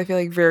establishes, I feel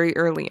like, very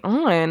early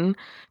on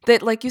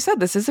that, like you said,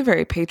 this is a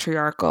very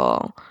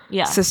patriarchal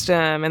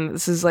system, and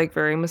this is like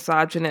very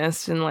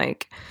misogynist, and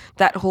like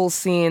that whole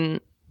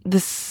scene,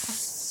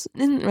 this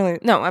didn't really,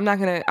 no,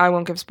 I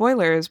won't give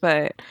spoilers,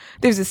 but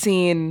there's a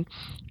scene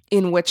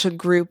in which a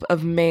group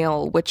of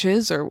male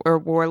witches or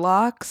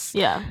warlocks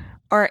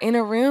are in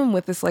a room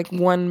with this like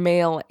one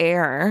male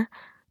heir,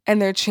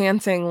 and they're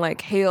chanting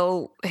like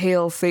hail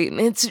Satan.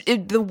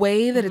 The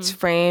way that it's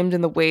framed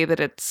and the way that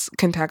it's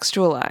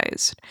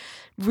contextualized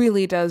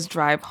really does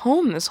drive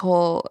home this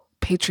whole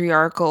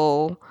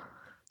patriarchal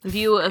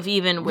view of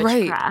even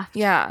witchcraft.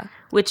 Right.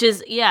 Which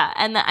is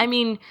and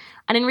and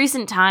in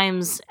recent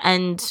times,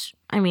 and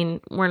I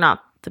mean, we're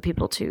not the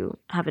people to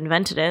have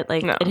invented it,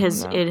 like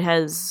it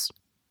has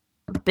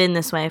been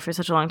this way for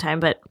such a long time,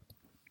 but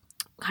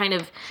kind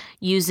of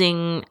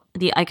using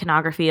the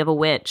iconography of a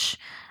witch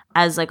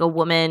as like a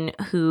woman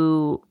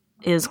who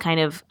is kind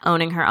of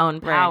owning her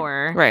own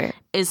power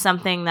is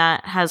something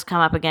that has come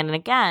up again and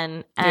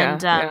again.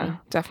 And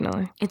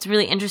definitely. It's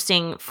really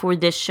interesting for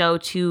this show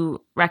to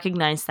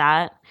recognize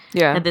that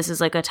this is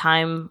like a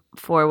time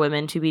for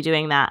women to be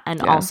doing that,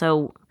 and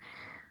also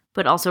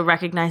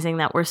recognizing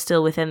that we're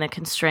still within the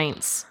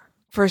constraints.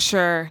 For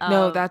sure.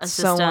 No, that's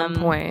so on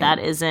point. That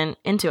isn't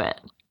into it.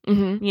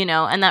 Mm-hmm. You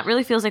know, and that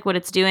really feels like what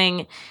it's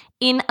doing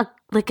in a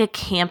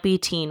campy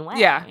teen way.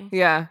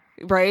 Yeah.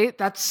 Right?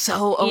 That's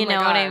so, you know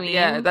what I mean?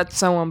 Yeah, that's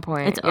so on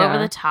point. It's over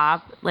the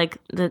top. Like,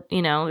 the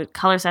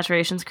color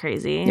saturation's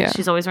crazy. Yeah.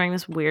 She's always wearing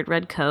this weird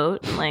red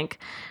coat. And, like,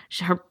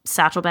 her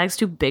satchel bag's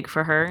too big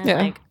for her. And,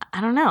 like,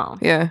 I don't know.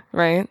 Yeah,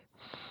 right?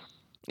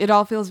 It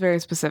all feels very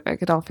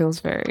specific. It all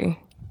feels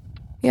very,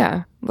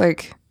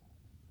 like...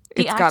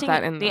 It's got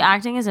that in there. The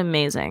acting is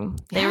amazing.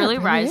 They really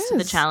rise to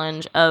the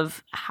challenge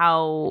of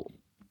how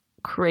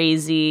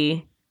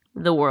crazy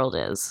the world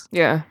is.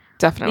 Yeah,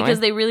 definitely.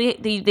 Because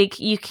they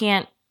you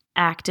can't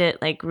act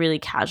it like really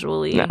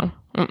casually. No.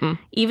 Mm-mm.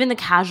 Even the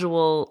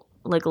casual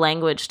like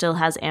language still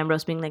has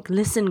Ambrose being like,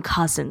 "Listen,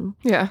 cousin.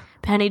 Yeah.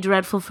 Penny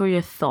dreadful for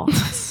your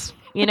thoughts."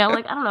 You know,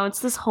 like I don't know. It's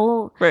this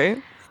whole right.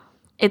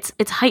 It's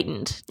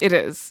heightened. It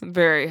is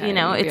very heightened. You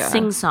know, it's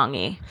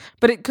sing-songy.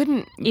 But it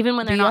couldn't even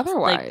when they're not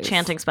otherwise. Like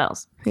chanting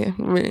spells. Yeah,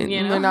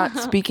 they're not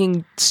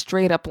speaking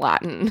straight up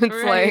Latin.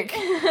 It's like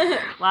a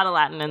lot of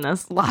Latin in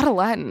this. A lot of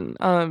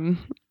Latin.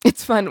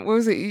 It's fun. What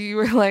was it? You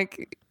were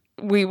like,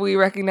 we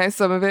recognize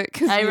some of it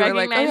because you were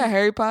like, oh yeah,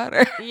 Harry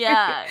Potter.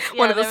 Yeah,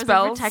 one of the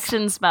spells. Was a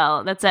protection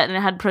spell. That's it, and it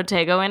had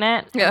Protego in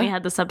it. Yeah, and we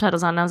had the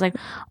subtitles on. And I was like,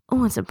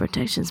 oh, it's a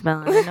protection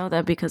spell. And I know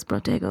that because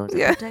Protego is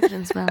a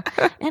protection spell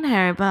in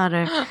Harry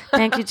Potter.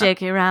 Thank you,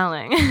 J.K.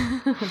 Rowling.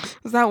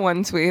 Was that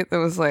one tweet that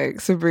was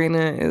like,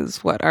 Sabrina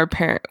is what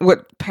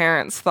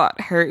parents thought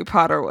Harry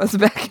Potter was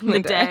back in the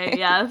day.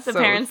 Yeah, the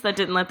parents that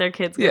didn't let their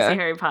kids go see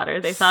Harry Potter,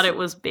 they thought it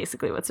was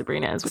basically what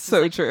Sabrina is. Which so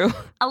is like true.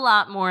 A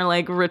lot more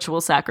like ritual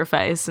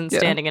sacrifice and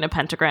standing in a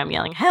pentagram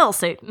yelling, "Hail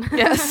Satan!"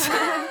 Yes.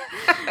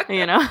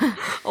 You know,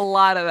 a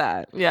lot of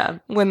that. Yeah.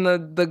 When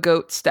the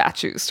goat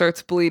statue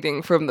starts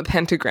bleeding from the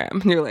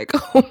pentagram, and you're like,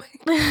 oh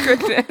my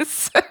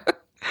goodness,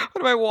 what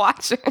am I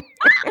watching?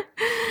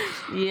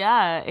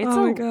 Yeah, it's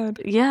my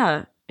god.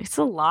 Yeah, it's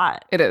a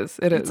lot. It is.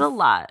 It's a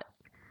lot.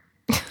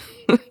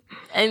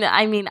 And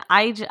I mean,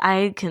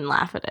 I can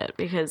laugh at it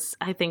because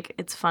I think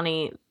it's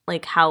funny,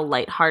 like how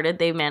lighthearted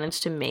they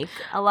managed to make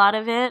a lot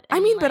of it. I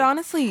mean, like, but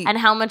honestly, and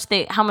how much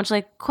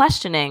like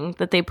questioning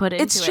that they put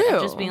into it's it. true.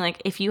 Just being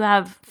like, if you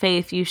have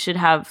faith, you should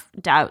have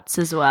doubts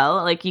as well.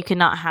 Like you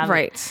cannot have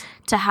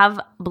to have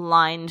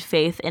blind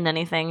faith in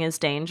anything is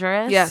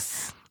dangerous.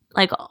 Yes,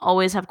 like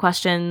always have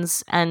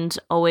questions and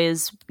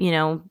always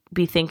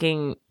be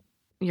thinking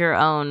your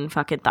own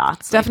fucking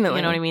thoughts. Definitely.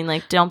 You know what I mean?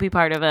 Like, don't be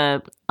part of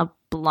a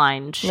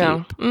blind sheep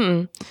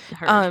herd,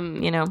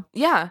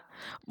 Yeah.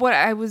 What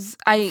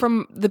I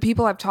from the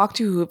people I've talked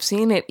to who have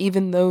seen it,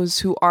 even those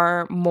who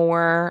are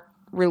more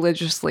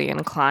religiously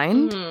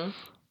inclined,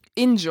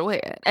 enjoy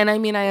it. And I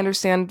mean, I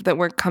understand that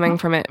we're coming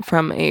from it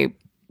from a,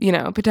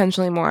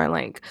 potentially more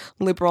like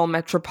liberal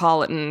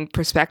metropolitan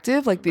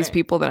perspective, like these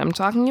people that I'm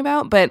talking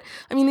about. But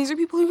I mean, these are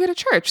people who go to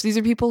church. These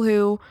are people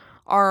who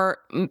are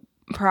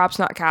perhaps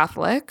not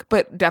Catholic,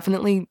 but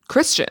definitely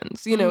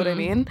Christians. You know what I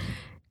mean?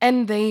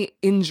 And they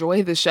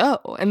enjoy the show,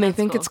 and they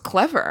think it's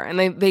clever,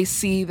 and they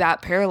see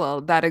that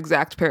parallel, that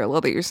exact parallel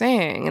that you're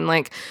saying, and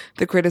like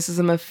the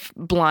criticism of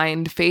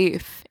blind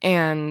faith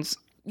and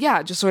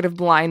just sort of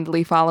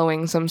blindly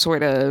following some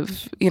sort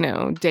of,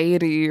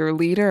 deity or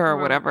leader or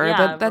whatever.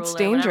 That's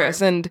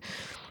dangerous. And,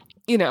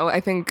 I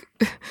think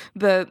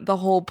the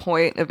whole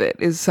point of it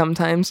is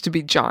sometimes to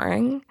be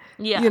jarring.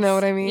 Yeah. You know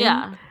what I mean?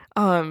 Yeah.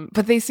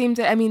 But they seem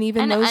to, I mean,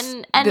 even those...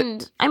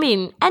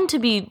 And to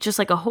be just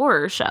like a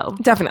horror show.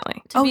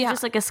 Definitely. To be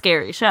just like a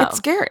scary show. It's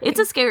scary. It's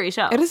a scary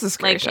show. It is a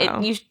scary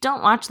show. You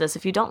don't watch this.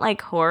 If you don't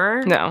like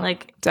horror,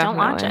 don't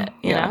watch it,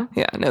 you know?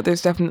 Yeah, no,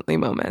 there's definitely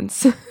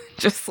moments.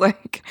 Just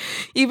like,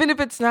 even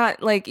if it's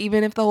not, like,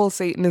 even if the whole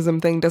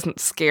Satanism thing doesn't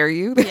scare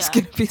you, there's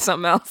going to be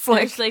something else.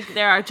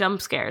 There are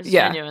jump scares,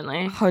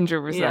 genuinely.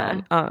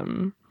 100%.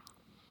 Yeah.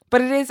 But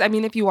it is, I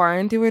mean, if you are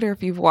into it, or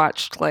if you've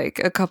watched like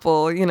a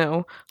couple,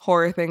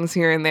 horror things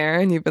here and there,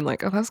 and you've been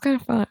like, oh, that's kind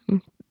of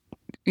fun,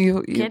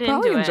 you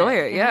probably enjoy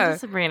it. Yeah.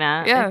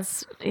 Sabrina.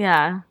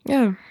 Yeah.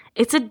 Yeah.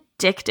 It's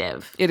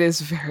addictive. It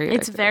is very addictive.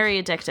 It's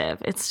very addictive.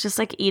 It's just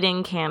like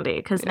eating candy.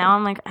 Because now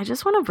I'm like, I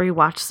just want to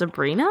rewatch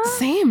Sabrina.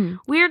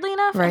 Same. Weirdly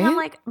enough. Right? And I'm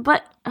like,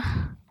 but...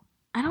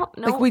 I don't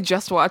know. Like, we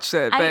just watched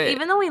it, but...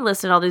 even though we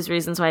listed all these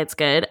reasons why it's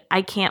good,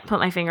 I can't put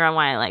my finger on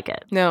why I like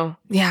it. No.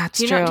 Yeah, it's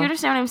true. Do you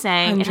understand what I'm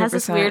saying? 100%. It has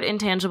this weird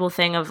intangible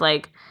thing of,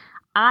 like,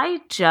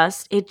 it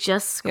just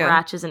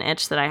scratches an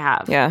itch that I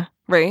have. Yeah.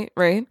 Right.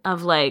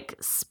 Of, like,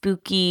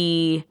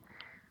 spooky,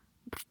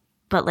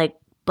 but, like,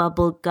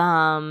 bubble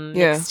gum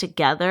mixed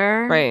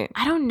together. Right.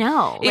 I don't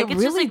know. Like, it it's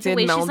really just like did the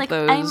way meld she's like,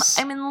 those.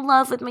 I'm in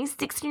love with my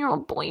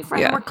 16-year-old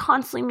boyfriend. We're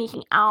constantly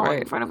making out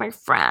in front of my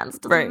friends.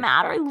 Doesn't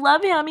matter. I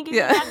love him. He gave me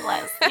a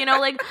necklace.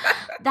 Like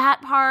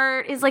that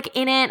part is like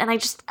in it, and I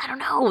don't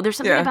know. There's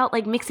something about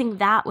like mixing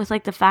that with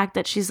like the fact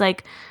that she's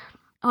like,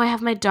 oh, I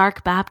have my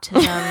dark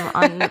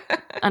baptism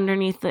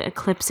underneath the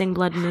eclipsing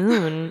blood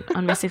moon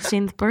on my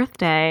 16th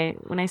birthday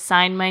when I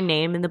signed my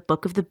name in the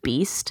book of the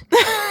beast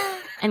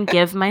and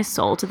give my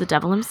soul to the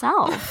devil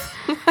himself.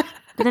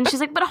 But then she's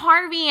like, but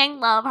Harvey, I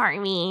love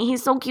Harvey.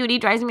 He's so cute. He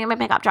drives me in my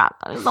pickup truck.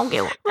 He's so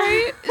cute.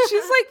 Right?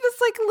 She's like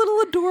this like little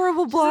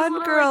adorable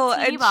blonde girl.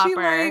 Like, and she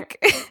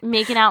like...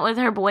 making out with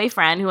her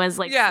boyfriend who has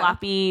like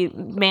floppy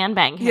man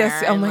bang hair.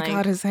 Yes. Oh my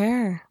God, his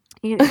hair.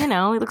 He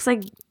looks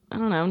like, I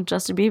don't know,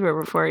 Justin Bieber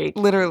before he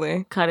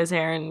literally cut his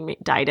hair and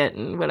dyed it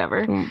and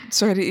whatever.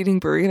 Started eating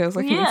burritos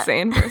like an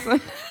insane person.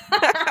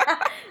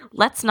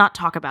 Let's not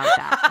talk about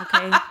that,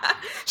 okay?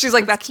 She's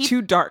like, that's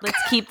too dark.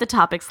 Let's keep the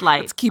topics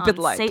light. Let's keep it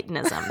light.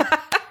 Satanism.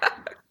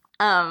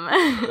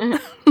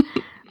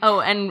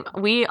 Oh, and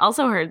we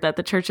also heard that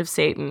the Church of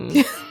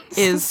Satan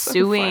is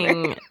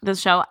suing the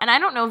show. And I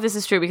don't know if this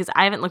is true because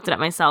I haven't looked it up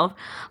myself,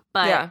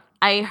 but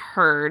I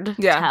heard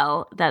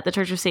tell that the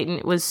Church of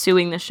Satan was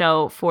suing the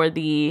show for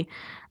the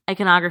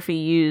iconography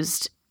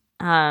used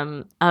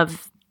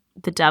of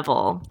the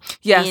devil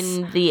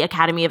in the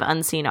Academy of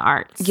Unseen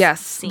Arts.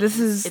 Yes.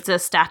 It's a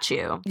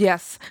statue.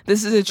 Yes.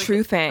 This is a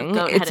true thing.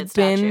 It's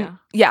been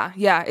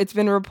statue. It's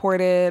been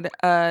reported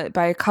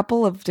by a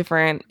couple of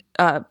different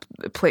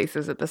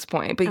places at this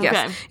point. But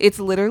yes, it's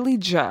literally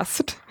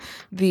just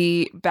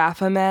the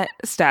Baphomet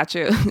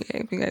statue.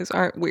 If you guys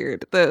aren't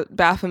weird, the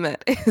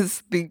Baphomet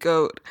is the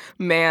goat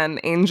man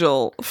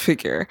angel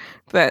figure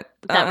that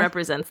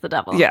represents the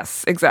devil.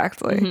 Yes,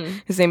 exactly. Mm-hmm.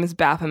 His name is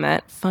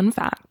Baphomet. Fun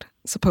fact.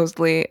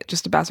 Supposedly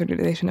just a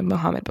bastardization of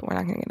Muhammad, but we're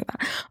not going to get into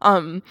that.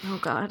 Oh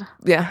God.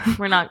 Yeah.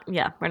 We're not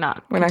going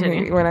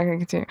to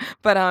continue.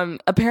 But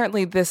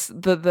apparently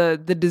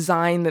the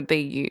design that they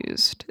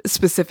used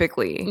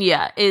specifically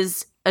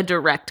is a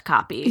direct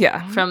copy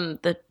from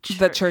the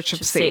Church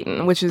of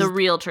Satan, which is the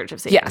real Church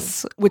of Satan.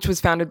 Yes, which was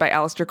founded by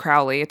Aleister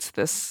Crowley. It's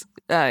this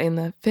in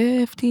the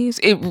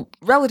 50s,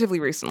 relatively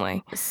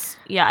recently.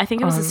 Yeah, I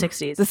think it was the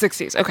 60s. The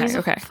 60s. Okay, He's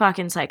okay. A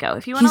fucking psycho.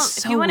 If you want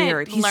to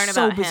learn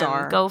about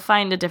bizarre. him, go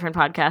find a different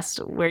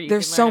podcast where you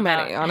There's can so learn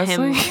many, about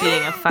honestly. him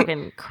being a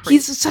fucking creep.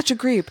 He's such a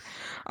creep.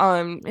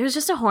 It was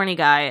just a horny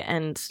guy,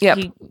 and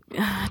he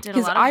did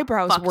his a lot of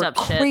eyebrows fucked were up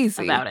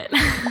crazy shit about it.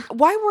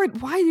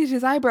 Why did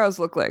his eyebrows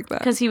look like that?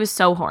 Because he was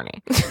so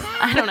horny.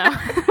 I don't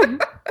know.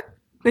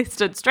 They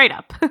stood straight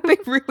up. They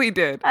really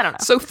did. I don't know.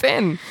 So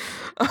thin.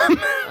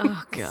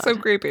 Oh God. So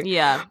creepy.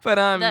 Yeah. But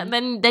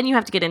then you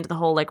have to get into the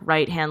whole like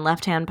right hand,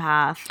 left hand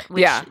path.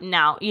 Which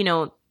now,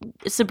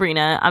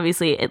 Sabrina,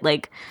 obviously it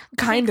like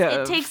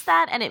it takes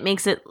that and it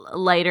makes it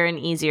lighter and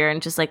easier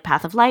and just like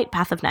path of light,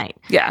 path of night.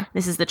 Yeah.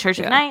 This is the Church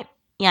of Night.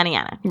 Yana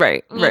yana.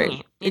 Right.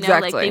 You know,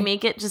 like they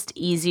make it just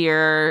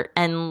easier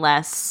and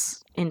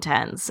less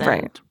intense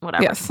and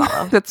whatever. Yes,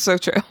 that's so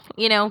true.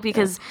 You know,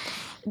 because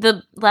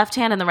the left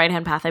hand and the right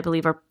hand path, I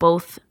believe, are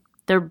both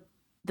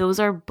those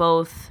are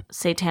both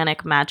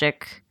satanic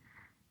magic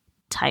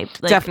type.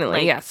 Like,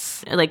 definitely,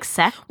 yes. Like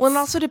sects. Well, it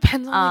also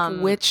depends on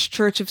like, which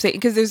Church of Satan,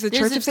 because there's the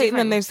Church of Satan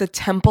and there's the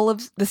Temple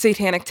of the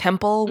Satanic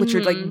Temple, which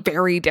are like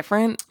very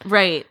different.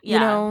 Right. Yeah. You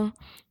know,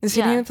 the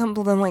Satanic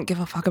Temple doesn't like give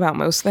a fuck about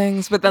most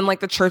things, but then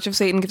like the Church of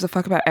Satan gives a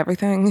fuck about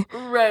everything.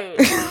 Right.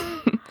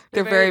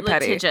 They're very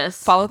petty.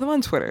 Litigious. Follow them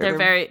on Twitter.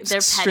 They're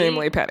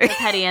extremely petty. They're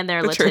petty and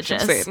they're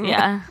litigious.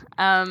 Yeah.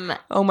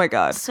 Oh my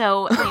god.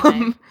 So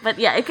anyway, but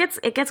yeah, it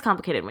gets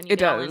complicated when you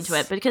get all into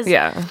it because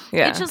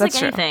it's just like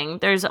anything. True.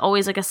 There's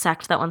always like a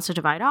sect that wants to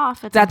divide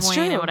off at some point.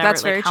 True. And whatever.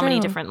 That's like very how true. many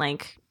different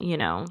like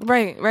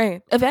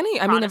right. Of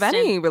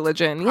any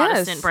religion,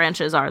 Protestant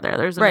branches are there?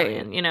 There's a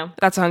million. You know.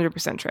 That's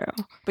 100% true.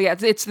 But yeah,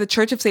 it's the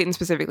Church of Satan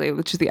specifically,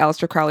 which is the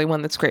Aleister Crowley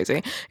one that's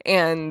crazy,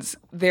 and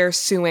they're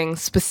suing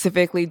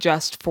specifically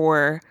just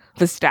for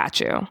the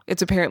statue.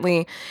 It's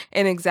apparently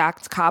an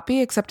exact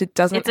copy, except it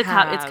doesn't it's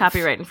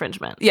copyright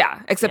infringement.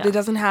 Yeah, except it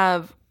doesn't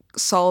have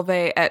Salve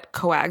et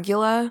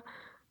Coagula,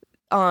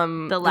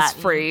 the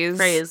Latin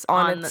phrase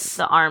on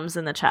the arms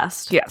and the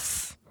chest.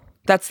 Yes.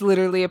 That's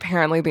literally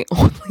apparently the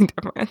only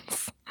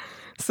difference.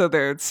 So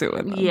they're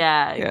suing them.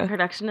 Yeah.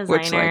 Production designer.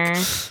 Which, like,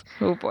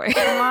 oh boy.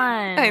 Come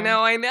on.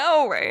 I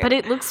know, right? But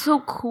it looks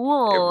so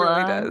cool. It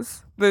really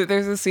does.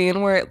 There's a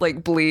scene where it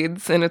like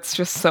bleeds and it's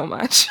just so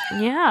much.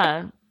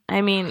 Yeah.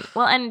 I mean,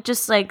 well, and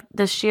just like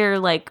the sheer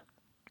like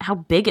how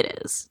big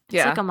it is.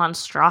 It's like a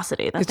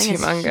monstrosity. That thing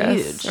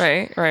is huge.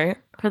 Right.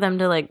 For them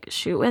to like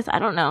shoot with, I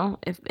don't know.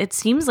 If it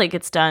seems like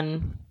it's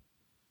done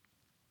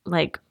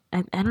like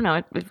I don't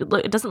know.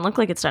 It doesn't look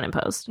like it's done in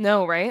post.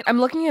 No, right?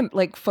 I'm looking at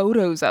like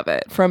photos of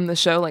it from the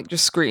show, like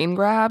just screen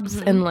grabs,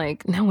 and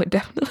like no, it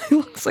definitely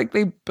looks like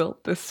they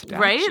built this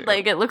statue. Right?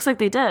 Like it looks like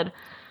they did.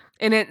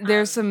 And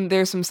there's some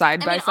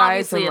side by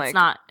sides. Obviously,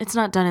 and it's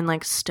not done in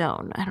like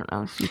stone. I don't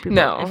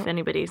know if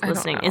anybody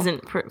listening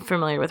isn't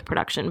familiar with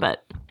production,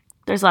 but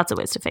there's lots of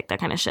ways to fake that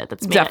kind of shit.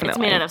 It's made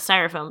out of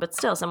styrofoam, but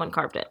still, someone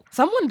carved it.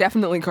 Someone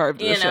definitely carved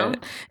this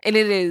shit, and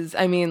it is.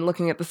 I mean,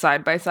 looking at the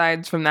side by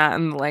sides from that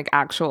and like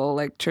actual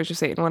like Church of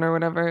Satan one or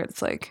whatever,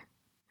 it's like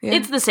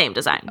it's the same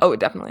design. Oh,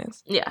 it definitely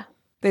is. Yeah,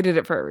 they did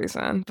it for a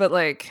reason, but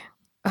like,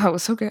 oh, it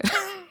was so good.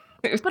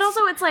 But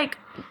also, it's like.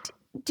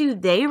 Do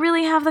they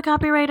really have the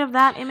copyright of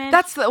that image?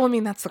 That's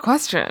the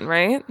question,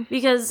 right?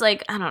 Because,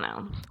 like, I don't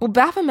know. Well,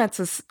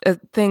 Baphomet's a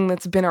thing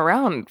that's been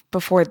around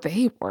before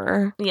they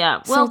were.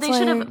 Yeah. Well, they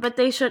should have, but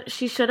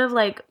she should have,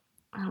 like,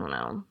 I don't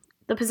know,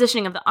 the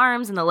positioning of the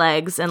arms and the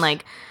legs and,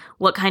 like,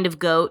 what kind of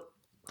goat.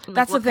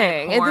 That's the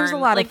thing. And there's a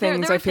lot of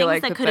things I feel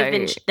like that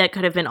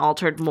could have been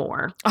altered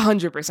more.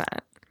 100%.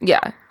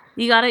 Yeah.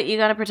 You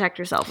gotta protect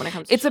yourself when it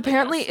comes to it's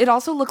apparently it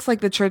also looks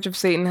like the Church of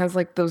Satan has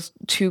like those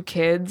two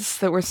kids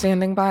that were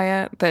standing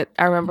by it that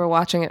I remember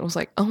watching it and was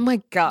like, oh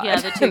my god.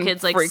 Yeah, the two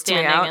kids like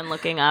standing and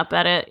looking up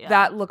at it. Yeah.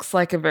 That looks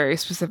like a very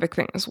specific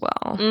thing as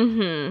well.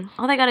 Mm-hmm.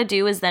 All they gotta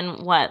do is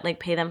then what? Like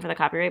pay them for the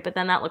copyright, but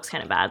then that looks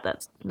kind of bad.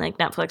 That's like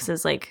Netflix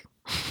is like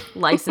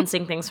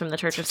licensing things from the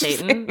Church of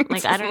Satan.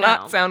 Like I don't know.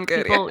 Not sound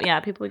good. People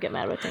would get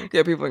mad about things.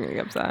 Yeah, people are gonna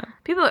get upset.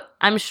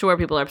 I'm sure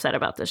people are upset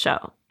about this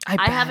show.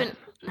 I haven't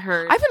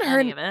heard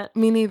any of it.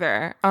 Me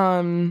neither.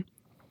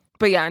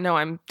 But yeah, no,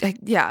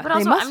 but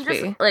also, I'm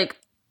just like,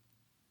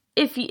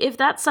 if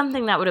that's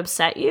something that would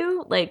upset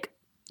you, like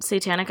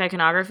satanic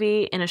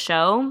iconography in a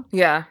show,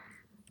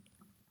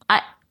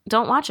 I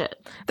don't watch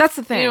it. That's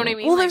the thing. You know what I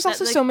mean? Well, there's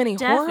also so many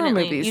horror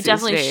movies. You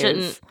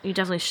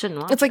definitely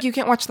shouldn't watch. It's like you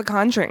can't watch The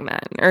Conjuring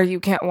then, or you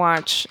can't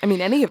watch. I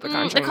mean, any of the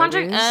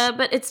Conjuring. Movies.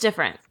 But it's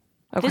different.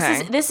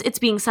 Okay. It's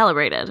being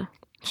celebrated.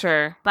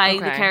 Sure. By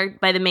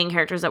the main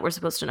characters that we're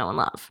supposed to know and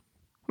love.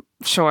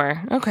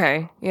 Sure.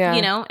 Okay. Yeah.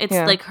 You know, it's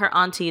like her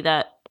auntie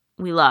that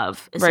we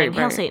love is saying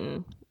Hail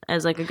Satan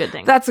as like a good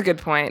thing. That's a good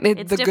point.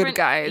 The good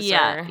guys.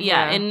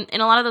 Yeah. In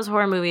a lot of those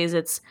horror movies,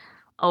 it's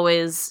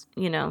always,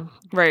 you know,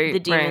 the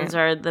demons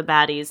are the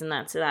baddies and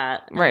that's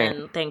that. And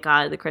then, thank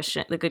God,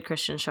 the good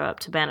Christians show up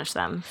to banish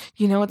them.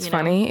 You know what's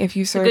funny? If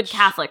you search... The good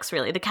Catholics,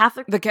 really.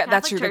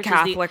 That's true. The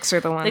Catholics are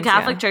the ones. The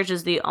Catholic Church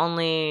is the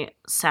only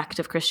sect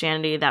of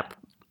Christianity that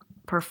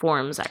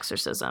performs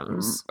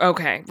exorcisms.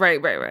 Okay.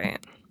 Right.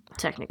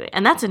 Technically.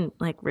 And that's in,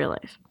 like, real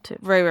life, too.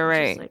 Right.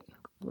 Which is, like,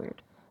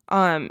 weird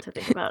to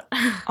think about.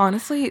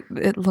 Honestly,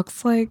 it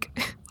looks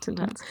like... It's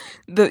intense.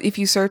 If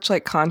you search,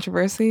 like,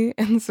 controversy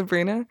in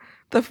Sabrina,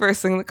 the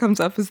first thing that comes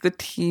up is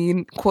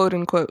the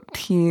quote-unquote,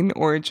 teen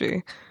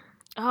orgy.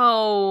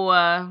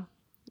 Oh,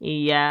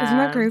 yeah. Isn't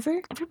that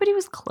crazy? Everybody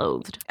was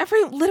clothed.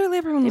 Literally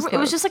everyone was clothed. It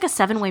was just like a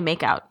 7-way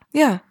makeout.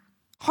 Yeah.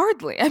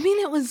 Hardly. I mean,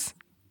 it was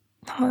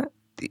not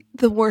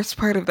the worst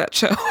part of that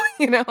show,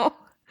 you know?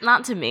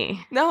 Not to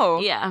me. No.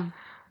 Yeah.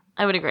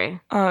 I would agree.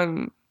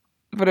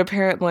 But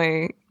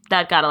apparently...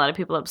 That got a lot of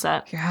people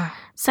upset. Yeah.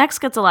 Sex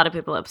gets a lot of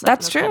people upset.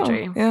 That's true.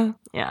 Country. Yeah.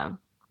 Yeah.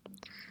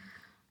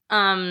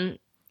 And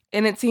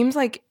it seems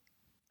like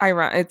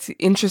it's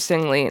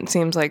interestingly, it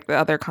seems like the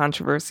other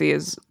controversy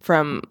is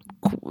from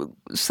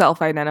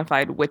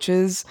self-identified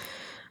witches.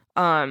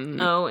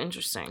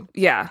 Interesting.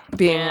 Yeah,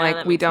 being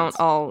like, we don't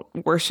all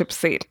worship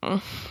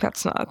Satan.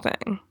 That's not a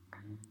thing.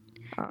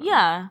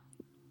 Yeah.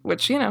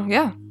 Which,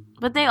 yeah.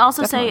 But they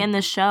also say in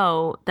the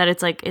show that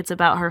it's like, it's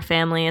about her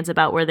family, it's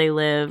about where they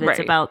live, it's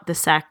about the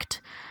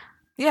sect.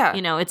 Yeah.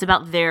 It's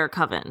about their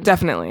coven.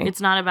 Definitely.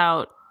 It's not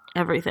about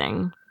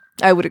everything.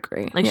 I would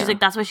agree. Like, she's like,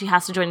 that's why she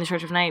has to join the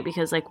Church of Night,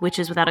 because, like,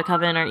 witches without a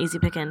coven are easy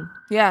picking.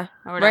 Yeah.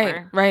 Or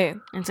whatever. Right.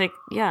 And it's like,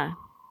 yeah,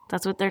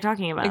 that's what they're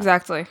talking about.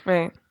 Exactly.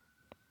 Right.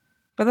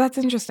 But that's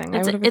interesting.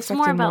 I would have expected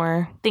more. It's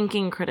more about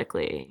thinking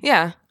critically.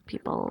 Yeah.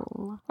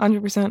 People.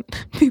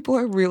 100%. People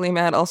are really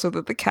mad also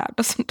that the cat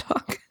doesn't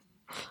talk.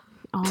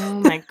 Oh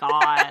my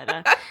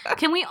God.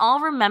 Can we all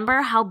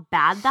remember how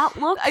bad that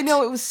looked? I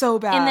know, it was so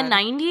bad. In the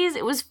 90s,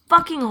 it was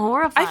fucking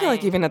horrifying. I feel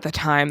like even at the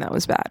time that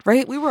was bad,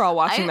 right? We were all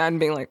watching that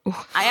and being like, ooh.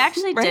 I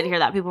actually did hear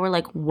that. People were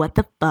like, what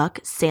the fuck?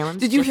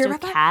 Salem's did you just hear a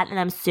about cat? And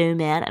I'm so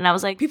mad. And I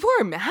was like... People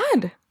are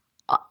mad.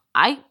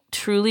 I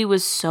truly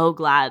was so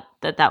glad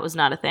that was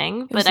not a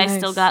thing. But I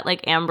still got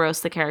like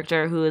Ambrose, the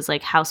character who is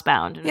like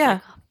housebound. And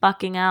like,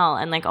 fucking hell.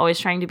 And like always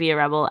trying to be a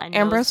rebel. And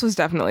Ambrose was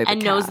definitely the cat.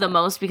 And knows the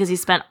most because he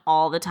spent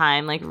all the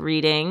time like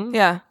reading.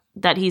 Yeah.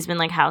 That he's been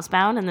like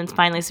housebound, and then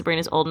finally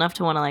Sabrina's old enough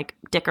to want to like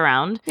dick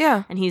around.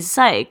 Yeah. And he's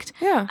psyched.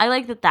 Yeah. I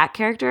like that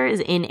character is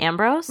in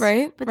Ambrose.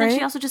 Right. But then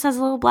she also just has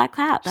a little black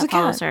cat that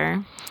follows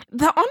her.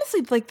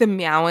 Honestly, like the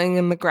meowing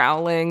and the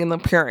growling and the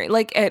purring,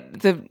 like at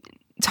the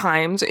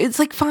times, it's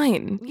like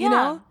fine. Yeah. You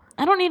know?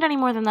 I don't need any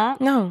more than that.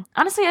 No.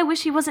 Honestly, I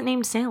wish he wasn't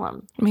named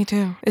Salem. Me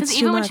too. It's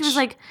even too when much.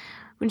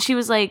 she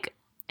was like,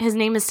 his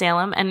name is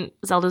Salem, and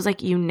Zelda was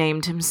like, you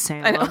named him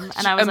Salem. I know.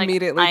 And I was like,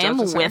 I am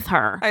with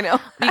her. I know.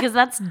 Because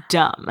that's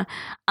dumb.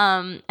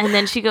 And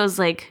then she goes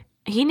like,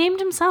 he named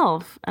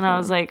himself. And I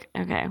was like,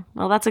 okay,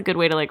 well, that's a good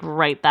way to like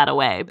write that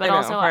away. But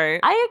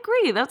I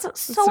agree. That's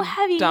so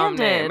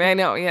heavy-handed. I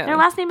know, yeah. Their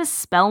last name is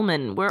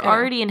Spellman. We're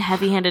already in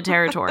heavy-handed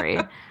territory.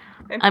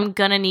 I'm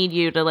gonna need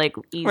you to like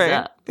ease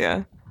up.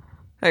 Yeah,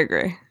 I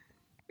agree.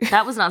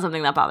 That was not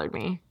something that bothered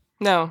me.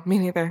 No, me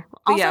neither.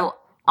 But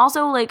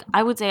Also, like,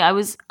 I would say I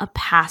was a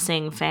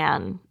passing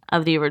fan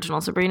of the original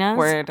Sabrinas.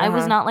 Word, I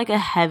was not like a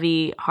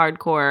heavy,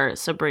 hardcore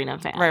Sabrina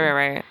fan.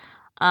 Right.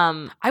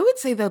 I would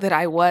say though that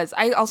I was.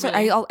 I also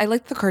I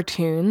liked the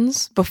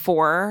cartoons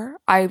before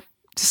I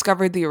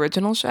discovered the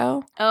original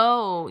show.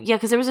 Oh yeah,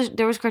 because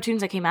there was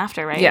cartoons that came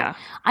after, right? Yeah.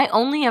 I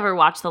only ever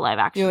watched the live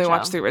action. You only show.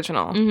 Watched the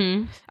original.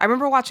 Mm-hmm. I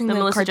remember watching the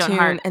Melissa cartoon, Joan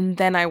Hart. and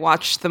then I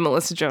watched the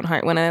Melissa Joan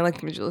Hart one. And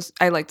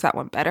I liked that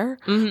one better.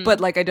 Mm-hmm. But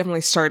like I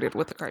definitely started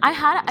with the cartoon.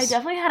 I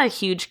definitely had a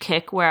huge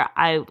kick where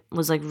I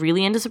was like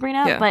really into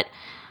Sabrina, but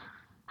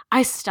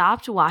I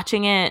stopped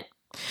watching it.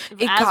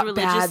 It as got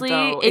religiously,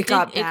 bad, though. It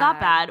got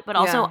bad, but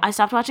also I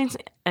stopped watching.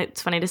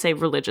 It's funny to say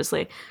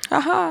religiously.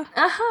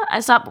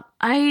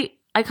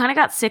 I kind of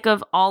got sick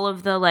of all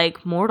of the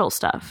like mortal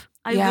stuff.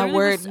 That's fair.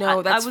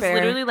 I was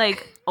literally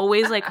like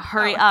always like,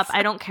 hurry up!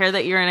 I don't care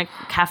that you're in a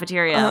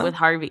cafeteria with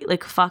Harvey.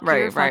 Like fuck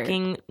your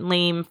fucking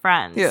lame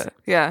friends.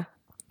 Yeah.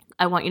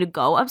 I want you to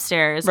go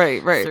upstairs,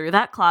 through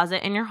that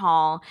closet in your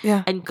hall,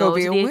 and go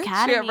to the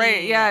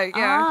academy.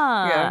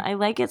 Yeah. I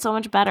like it so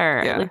much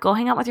better. Yeah. Like, go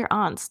hang out with your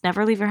aunts.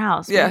 Never leave your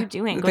house. What are you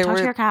doing? Go talk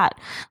to your cat.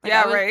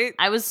 Like,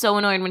 I was so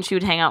annoyed when she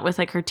would hang out with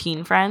like her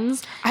teen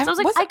friends. So I was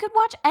like, I could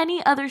watch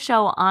any other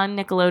show on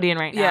Nickelodeon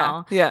right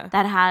now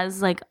that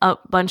has like a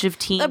bunch of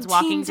teens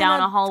walking down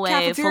a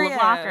hallway full of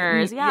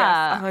lockers.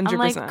 Yeah, 100%. I'm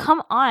like,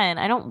 come on,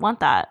 I don't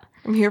want that.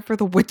 I'm here for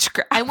the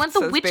witchcraft. I want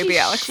the witchy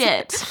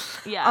shit.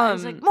 Yeah, I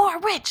was like, more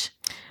witch.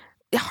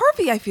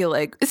 Harvey, I feel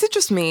like, is it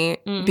just me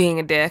being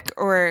a dick,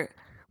 or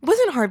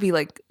wasn't Harvey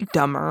like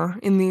dumber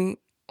in the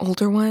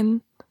older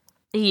one?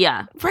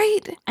 Yeah,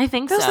 right. I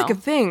think so. That was like a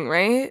thing,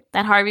 right?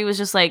 That Harvey was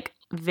just like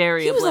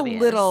very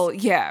oblivious. Was a little,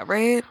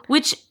 right.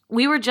 Which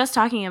we were just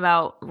talking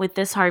about with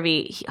this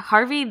Harvey.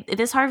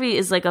 This Harvey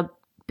is like a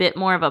bit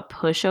more of a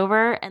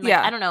pushover, and like,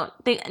 I don't know,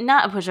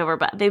 not a pushover,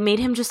 but they made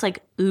him just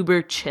like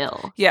uber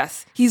chill.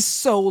 Yes, he's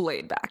so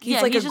laid back.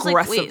 He's like he's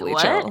aggressively just like, wait,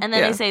 what? chill. And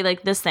then they say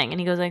like this thing, and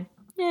he goes like,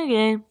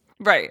 okay,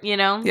 right, you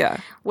know,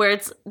 where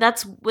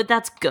that's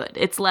good.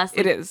 It's less.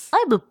 Like, it is.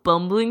 I'm a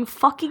bumbling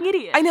fucking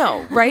idiot. I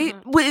know, right?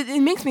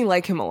 It makes me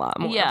like him a lot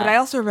more. Yeah. But I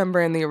also remember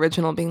in the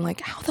original being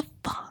like, how the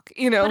fuck,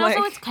 you know? But like,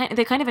 also,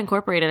 they kind of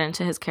incorporated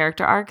into his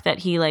character arc that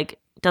he like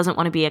doesn't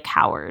want to be a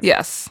coward.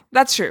 Yes,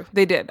 that's true.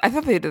 They did. I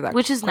thought they did that,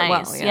 which is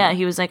nice. Well, yeah,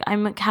 he was like,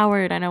 I'm a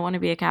coward. I don't want to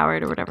be a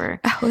coward or whatever.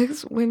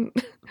 Alex,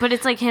 but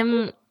it's like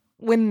him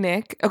when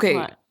Nick.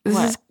 Okay, this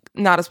is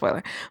not a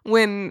spoiler.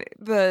 When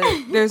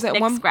there's at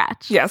Nick one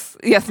Scratch. Yes,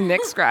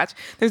 Nick Scratch.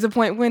 There's a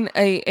point when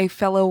a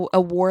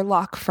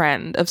warlock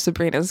friend of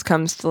Sabrina's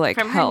comes to like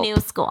from help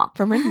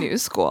her new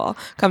school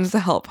comes to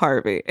help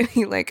Harvey, and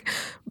he like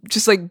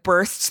just like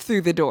bursts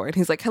through the door, and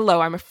he's like,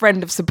 "Hello, I'm a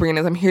friend of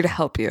Sabrina's. I'm here to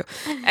help you."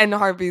 And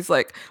Harvey's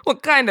like,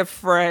 "What kind of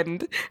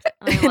friend?"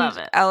 I love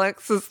it.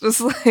 Alex is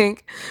just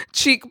like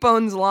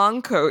cheekbones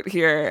long coat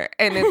here,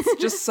 and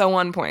it's just so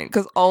on point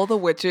because all the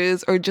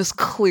witches are just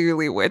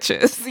clearly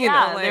witches. You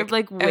know, they're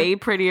like way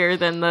prettier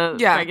than the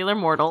regular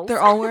mortals.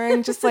 They're all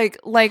wearing just like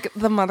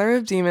the Mother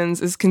of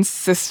Demons is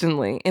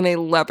consistently in a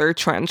leather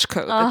trench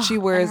coat that she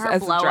wears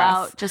as a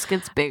dress. Just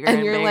gets bigger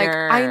and you're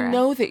bigger. like, I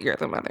know that you're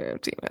the Mother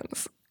of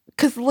Demons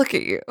because look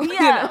at you. Yeah, you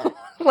know?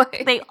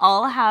 Like they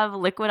all have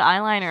liquid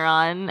eyeliner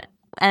on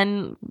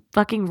and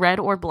fucking red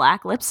or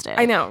black lipstick.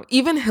 I know.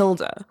 Even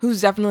Hilda,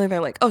 who's definitely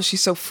they're like, oh,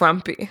 she's so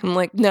frumpy. I'm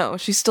like, no,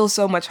 she's still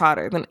so much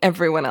hotter than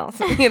everyone else.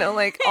 You know,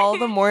 like all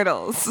the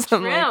mortals.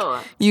 I'm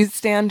like, you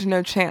stand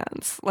no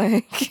chance.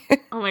 Like,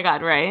 oh my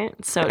god, right?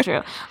 So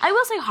true. I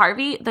will say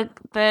Harvey,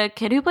 the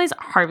kid who plays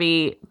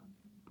Harvey.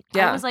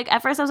 Yeah. I was like,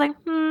 at first I was like,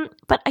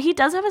 but he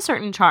does have a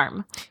certain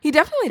charm. He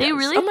definitely does. They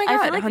really, oh my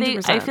God,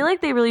 I feel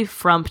like they really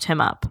frumped him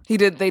up.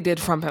 They did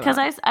frump him up.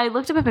 Because I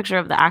looked up a picture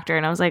of the actor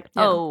and I was like,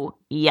 oh,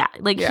 yeah.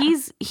 Like,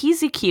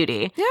 he's a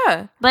cutie.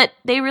 Yeah. But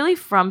they really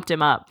frumped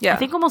him up. Yeah. I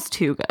think almost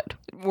too good.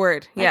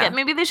 Word. Yeah. Like,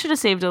 maybe they should have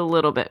saved a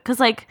little bit. Because,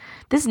 like,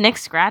 this Nick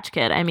Scratch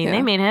kid, I mean,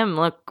 they made him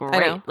look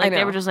great.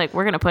 They were just like,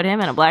 we're going to put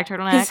him in a black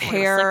turtleneck. His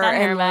hair. Slip that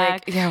hair and back.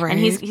 Like, yeah, right. And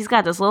he's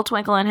got this little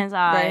twinkle in his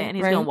eye. And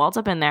he's going to waltz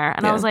up in there.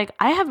 And I was like,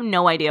 I have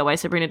no idea why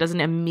Sabrina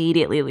doesn't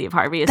immediately leave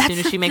Harvey as soon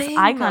as she makes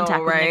eye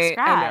contact with Nick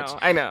Scratch.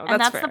 I know.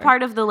 And that's the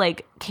part of the,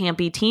 like,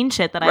 campy teen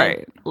shit that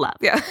I love.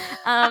 Yeah.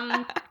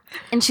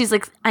 And she's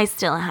like, I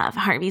still have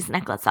Harvey's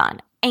necklace on.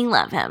 I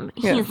love him.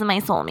 He's my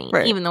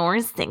soulmate, even though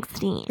we're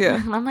 16. Yeah.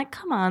 And I'm like,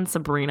 come on,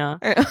 Sabrina.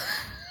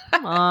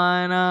 Come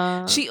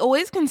on. She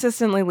always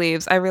consistently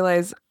leaves. I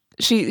realize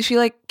she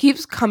like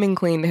keeps coming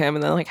clean to him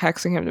and then like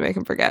hexing him to make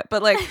him forget.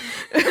 But like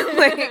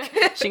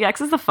she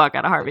hexes the fuck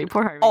out of Harvey.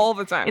 Poor Harvey. All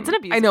the time. It's an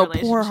abusive I know,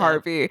 relationship. poor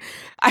Harvey.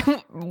 I'm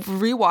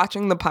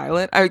rewatching the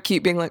pilot. I would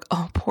keep being like,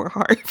 oh, poor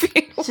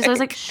Harvey. She's always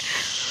like,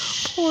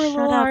 poor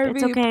little Harvey.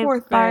 It's okay. Poor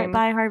thing.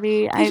 Bye,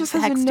 Harvey. He just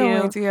has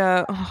no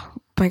idea. Oh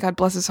my God,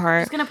 bless his heart.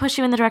 He's gonna push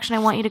you in the direction I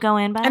want you to go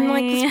in. Bye. And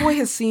like this boy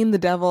has seen the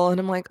devil,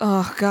 and I'm like,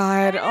 oh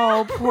God,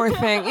 oh poor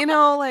thing. You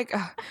know, like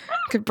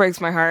it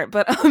breaks my heart.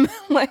 But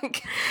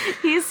like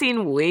he's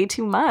seen way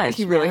too much.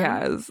 He really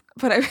has.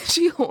 But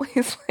she's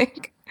always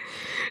like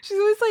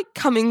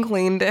coming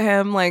clean to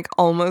him, like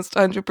almost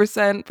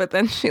 100%. But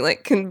then she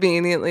like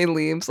conveniently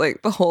leaves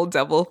like the whole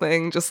devil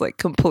thing just like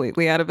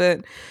completely out of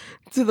it.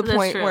 To the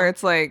point where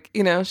it's like,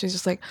 you know, she's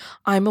just like,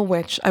 I'm a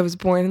witch. I was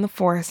born in the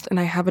forest and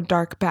I have a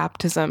dark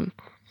baptism.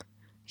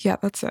 Yeah,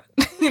 that's it.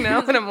 You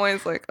know? And I'm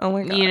always like, oh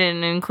my God. You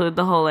didn't include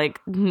the whole like,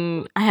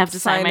 I have to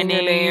sign my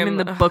name in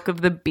the book of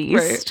the beast.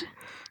 Right.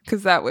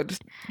 Because that would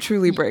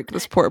truly break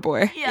this poor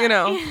boy. Yeah. You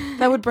know?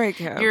 That would break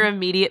him. Your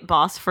immediate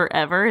boss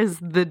forever is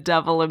the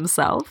devil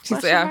himself.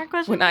 She's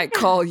like, when I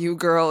call you,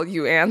 girl,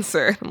 you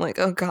answer. I'm like,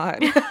 oh God.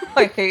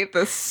 I hate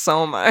this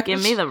so much.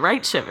 Give me the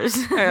right shivers.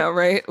 Yeah,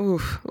 right?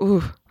 Oof.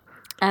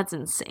 That's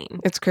insane.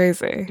 It's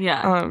crazy.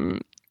 Yeah.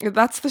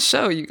 That's the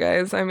show, you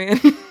guys. I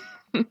mean,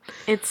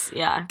 it's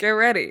get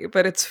ready,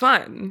 but it's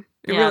fun.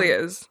 It really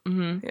is.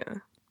 Mm-hmm.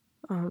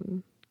 Yeah.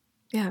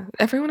 Yeah.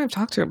 Everyone I've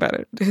talked to about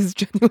it has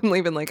genuinely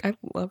been like, I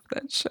love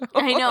that show.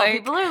 I know. Like,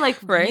 people are like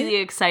really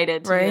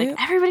excited. To be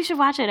like, everybody should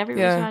watch it.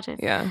 Everybody should watch it.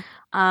 Yeah.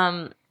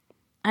 And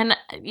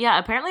yeah,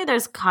 apparently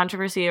there's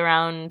controversy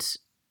around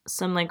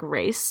some like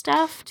race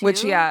stuff too.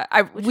 Which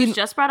was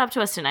just brought up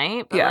to us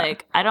tonight. But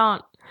like,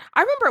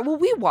 I remember,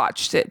 we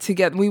watched it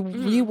together. We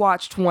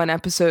rewatched one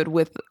episode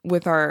with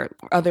our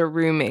other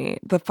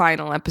roommate, the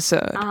final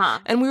episode.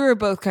 And we were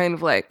both kind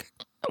of like,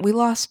 we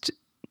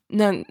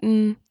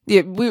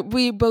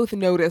both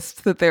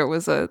noticed that there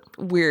was a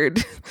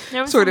weird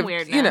sort of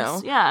weirdness, you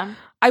know. Yeah.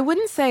 I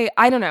wouldn't say,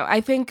 I don't know. I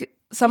think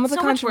some of the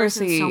controversy.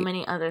 Much worse than so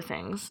many other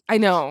things. I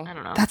know.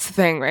 That's the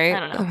thing, right? I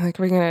don't know. I'm like,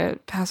 we're gonna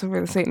pass over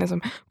the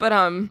Satanism, but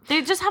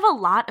they just have a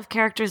lot of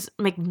characters,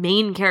 like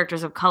main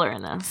characters of color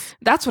in this.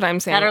 That's what I'm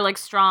saying. That are like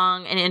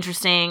strong and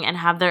interesting and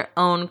have their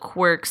own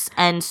quirks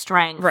and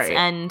strengths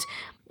and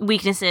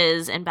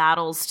weaknesses and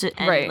battles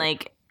and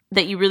like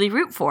that you really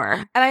root for.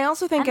 And I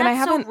also think, and I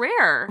haven't so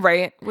rare,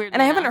 right?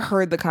 And I haven't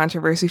heard the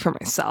controversy for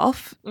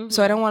myself,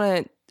 so I don't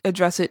want to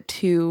address it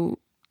too.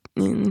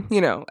 You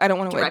know, I don't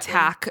want to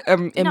attack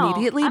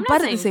immediately,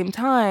 but at the same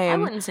time, I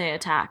wouldn't say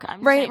attack.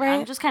 I'm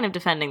just kind of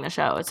defending the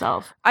show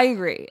itself. I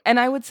agree, and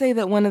I would say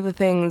that one of the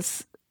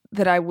things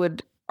that I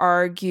would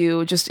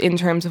argue, just in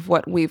terms of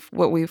what we've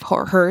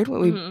heard,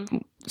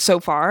 so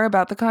far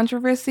about the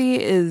controversy,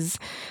 is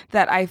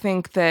that I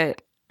think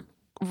that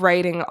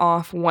writing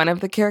off one of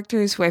the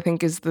characters who I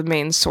think is the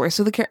main source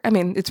of the character. I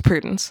mean, it's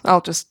Prudence.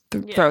 I'll just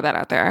throw that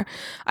out there.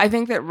 I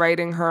think that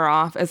writing her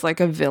off as like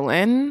a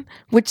villain,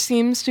 which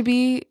seems to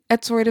be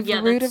at sort of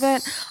the root of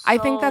it, I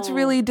think that's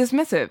really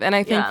dismissive. And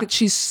I think that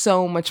she's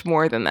so much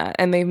more than that.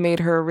 And they've made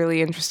her a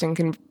really interesting,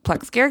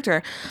 complex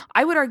character.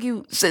 I would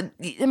argue,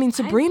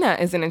 Sabrina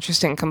is an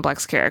interesting,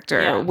 complex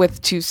character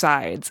with two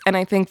sides. And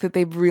I think that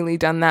they've really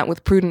done that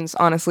with Prudence,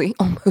 honestly,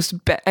 almost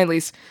at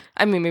least,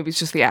 I mean, maybe it's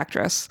just the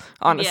actress,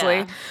 honestly.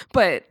 Yeah.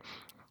 But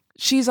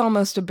she's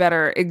almost a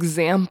better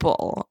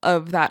example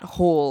of that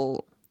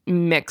whole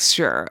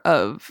mixture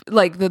of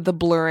like the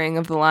blurring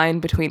of the line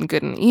between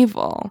good and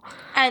evil.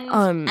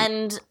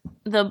 And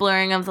the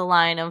blurring of the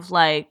line of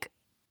like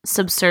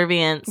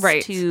subservience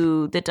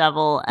to the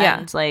devil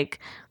and like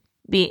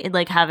be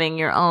like having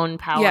your own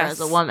power as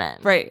a woman.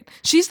 Right.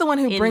 She's the one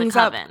who brings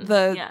up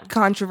the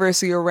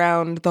controversy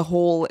around the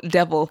whole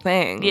devil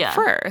thing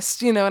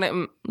first. You know,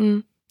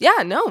 and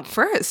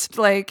first.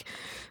 Like,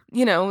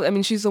 you know, I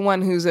mean, she's the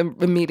one who's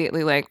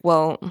immediately like,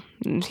 well,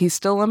 he's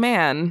still a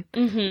man,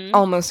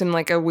 almost in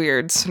like a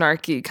weird,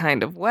 snarky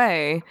kind of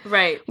way.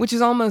 Right. Which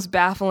is almost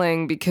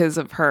baffling because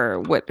of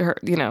her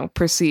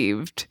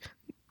perceived,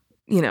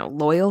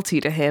 loyalty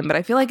to him. But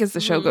I feel like as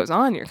the show goes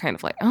on, you're kind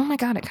of like, oh my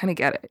God, I kind of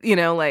get it. You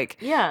know, like,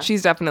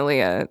 she's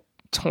definitely a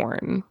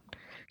torn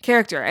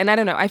character. And I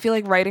don't know, I feel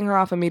like writing her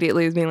off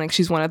immediately as being like,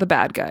 she's one of the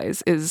bad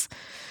guys is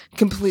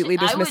completely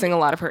dismissing a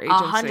lot of her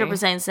agency.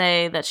 100%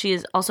 say that she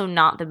is also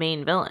not the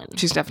main villain.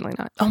 She's definitely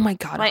not. Oh my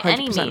God,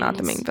 100% not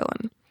the main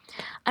villain.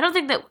 I don't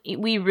think that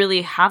we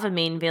really have a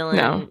main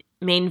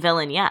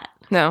villain yet.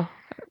 No,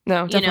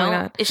 definitely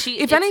not.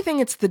 If anything,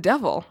 it's the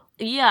devil.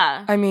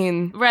 Yeah. I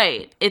mean...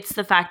 Right. It's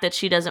the fact that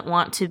she doesn't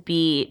want to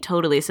be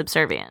totally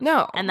subservient.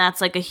 No. And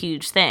that's like a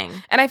huge thing.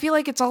 And I feel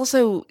like it's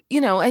also,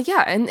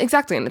 and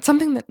exactly. And it's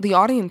something that the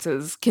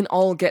audiences can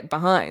all get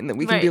behind. That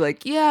we can be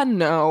like,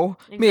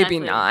 maybe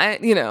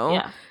not,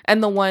 Yeah.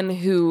 And the one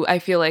who I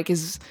feel like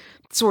is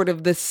sort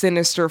of the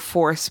sinister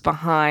force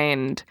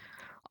behind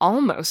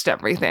almost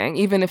everything,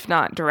 even if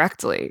not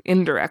directly,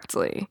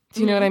 indirectly. Do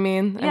you know what I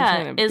mean?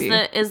 Yeah.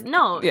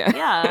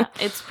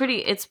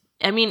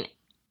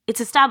 It's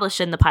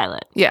established in the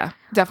pilot. Yeah,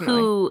 definitely.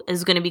 Who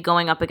is going to be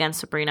going up against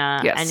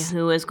Sabrina and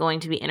who is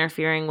going to be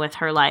interfering with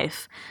her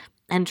life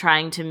and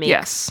trying to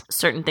make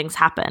certain things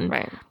happen.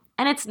 Right.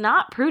 And it's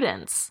not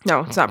Prudence. No,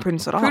 it's not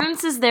Prudence at all.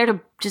 Prudence is there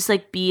to just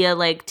like be a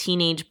like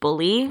teenage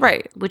bully.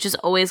 Right. Which is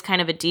always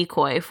kind of a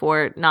decoy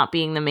for not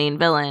being the main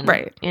villain.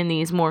 Right. In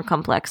these more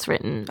complex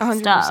written 100%,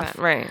 stuff.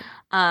 Right.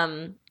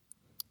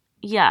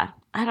 Yeah.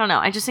 I don't know.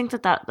 I just think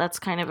that's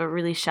kind of a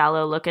really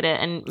shallow look at it,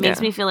 and makes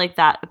me feel like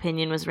that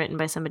opinion was written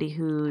by somebody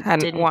who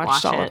didn't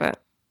watch all of it.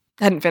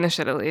 Hadn't finished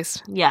it, at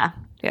least. Yeah.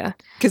 Yeah.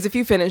 Because if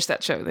you finish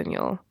that show, then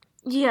you'll...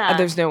 Yeah.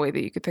 There's no way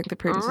that you could think that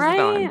Prudence is the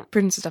villain.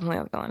 Prudence is definitely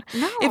not the villain.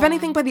 No. If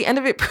anything, by the end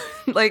of it,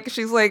 like,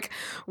 she's like...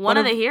 One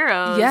of the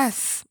heroes.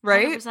 Yes.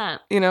 Right? 100%.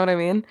 You know what I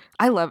mean?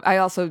 I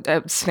also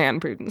stan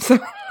Prudence. So,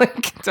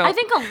 like, I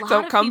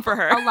think for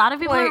her. A lot of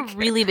people are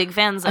really big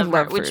fans of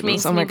her, which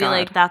makes me be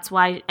like, that's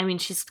why... I mean,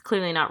 she's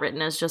clearly not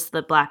written as just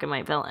the black and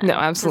white villain. No,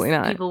 absolutely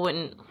not. People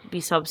wouldn't be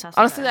so obsessed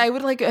Honestly, with her. I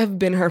would, like, have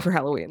been her for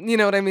Halloween. You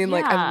know what I mean? Yeah.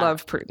 Like, I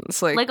love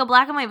Prudence. Like a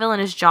black and white villain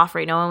is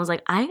Joffrey. No one was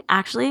like, I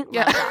actually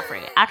love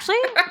Joffrey. Actually...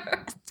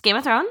 Game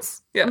of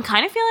Thrones. Yeah. I'm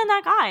kind of feeling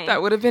that guy.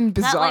 That would have been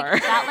bizarre.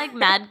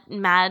 That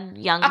mad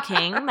young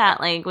king that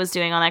like was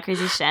doing all that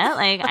crazy shit.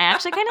 Like I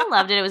actually kind of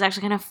loved it. It was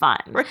actually kind of fun.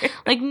 Right.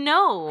 Like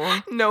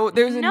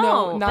there's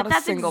not but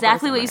that's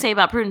exactly what you say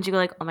about Prudence. You go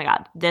like, oh my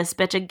God, this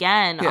bitch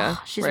again. Yeah.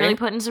 Oh, she's really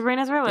putting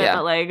Sabrina through it.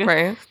 But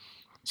like,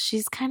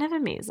 she's kind of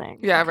amazing.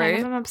 Yeah,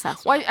 right. I'm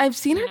obsessed. Well, I've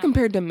seen her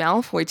compared to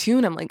Malfoy too,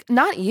 and I'm like,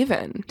 not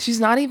even. She's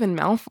not even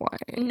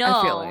Malfoy. No,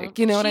 I feel like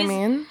what I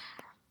mean.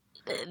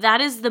 That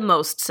is the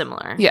most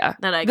similar. Yeah,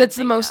 that's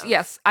the most.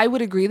 Yes, I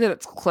would agree that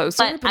it's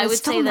closer. But I would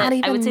say that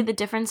I would say the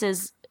difference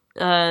is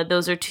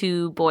those are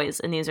two boys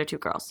and these are two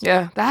girls.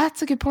 Yeah,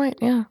 that's a good point.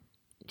 Yeah,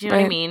 do you know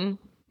what I mean?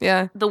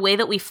 Yeah, the way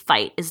that we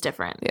fight is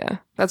different. Yeah,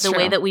 that's the true.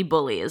 way that we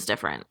bully is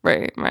different.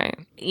 Right.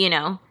 You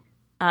know,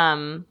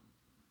 and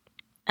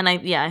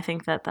I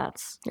think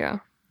that's I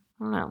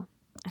don't know.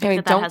 Okay,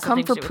 don't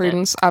come for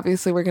Prudence.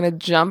 Obviously, we're gonna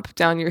jump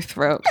down your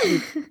throat.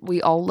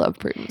 We all love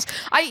Prudence.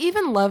 I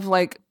even love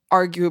like.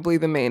 Arguably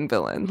the main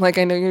villain. Like,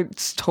 I know you're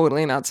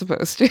totally not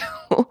supposed to.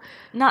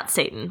 Not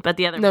Satan, but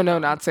the other No,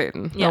 not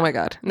Satan. Yeah. Oh my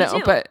God.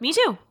 No, but... Me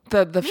too.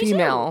 The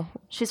female. Too.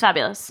 She's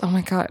fabulous. Oh my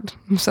God.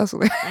 I'm obsessed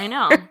with her. I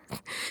know.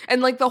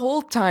 And like the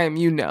whole time,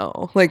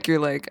 like you're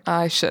like,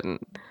 I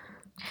shouldn't.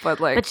 But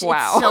wow. It's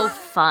so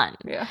fun.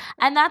 Yeah.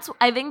 And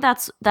I think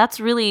that's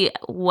really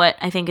what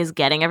I think is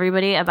getting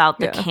everybody about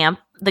the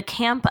camp. The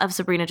camp of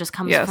Sabrina just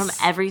comes from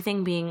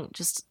everything being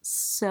just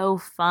so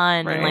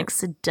fun and like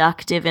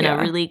seductive in a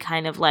really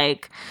kind of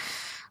like,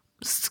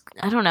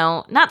 I don't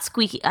know, not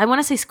squeaky. I want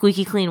to say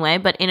squeaky clean way,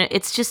 but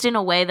it's just in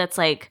a way that's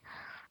like,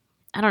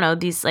 I don't know,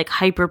 these like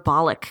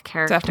hyperbolic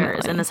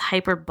characters and this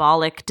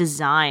hyperbolic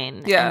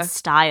design and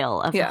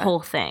style of the whole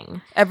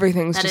thing.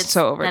 Everything's just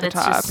so over the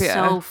top. It's just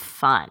so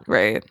fun.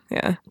 Right.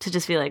 Yeah. To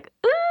just be like,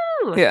 ooh.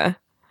 too. Yeah.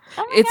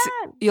 Oh my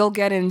God. You'll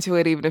get into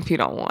it even if you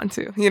don't want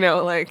to. You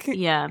know, like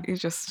you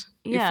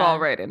fall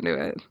right into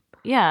it.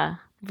 Yeah.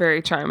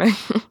 Very charming.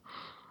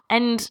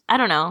 And I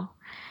don't know.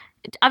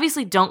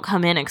 Obviously, don't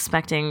come in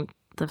expecting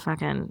the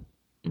fucking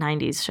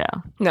 90s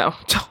show. No,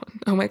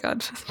 don't. Oh my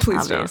God.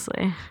 Please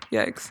Obviously.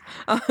 Don't. Yikes.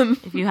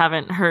 If you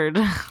haven't heard.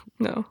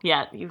 No.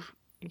 Yeah, you've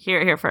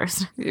hear it here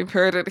first. You've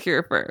heard it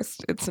here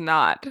first. It's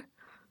not.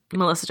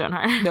 Melissa Joan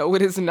Hart. No,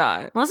 it is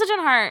not. Melissa Joan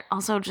Hart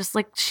also just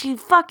like, she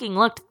fucking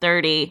looked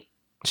 30.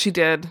 She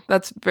did.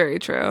 That's very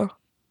true.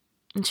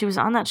 And she was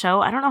on that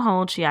show. I don't know how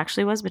old she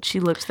actually was, but she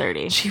looked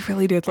 30. She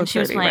really did look 30, she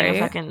was playing right? a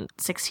fucking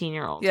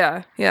 16-year-old.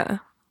 Yeah, yeah.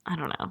 I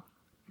don't know.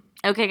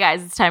 Okay,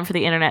 guys, it's time for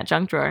the internet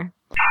junk drawer.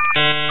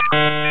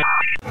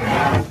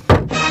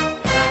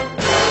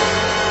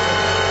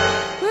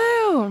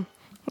 Woo!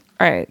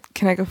 All right,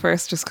 can I go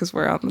first just because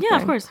we're on the thing?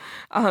 Of course.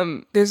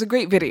 There's a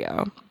great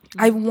video.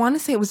 I want to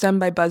say it was done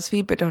by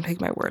BuzzFeed, but don't take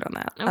my word on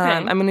that. Okay.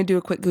 I'm going to do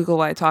a quick Google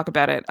while I talk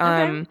about it.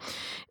 Okay.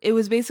 It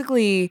was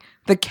basically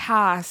the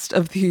cast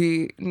of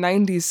the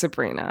 90s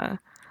Sabrina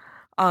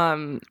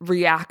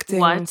reacting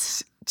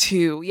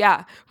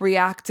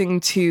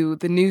to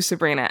the new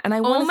Sabrina. And I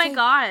want to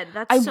God,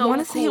 that's so cool. I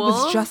want to say it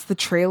was just the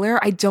trailer.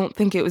 I don't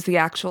think it was the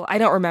actual. I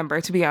don't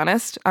remember, to be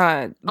honest.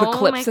 The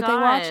clips that they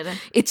watched.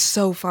 It's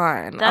so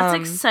fun. That's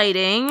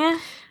exciting.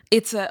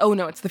 It's the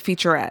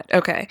featurette.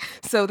 Okay.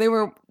 So they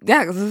were,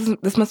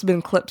 this must have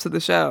been clips of the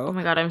show. Oh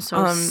my God, I'm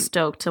so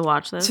stoked to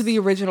watch this. So the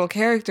original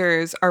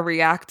characters are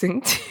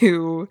reacting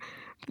to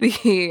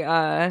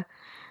the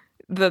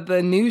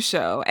new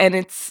show, and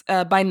it's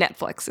by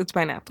Netflix. It's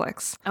by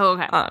Netflix. Oh,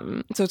 okay.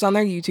 So it's on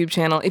their YouTube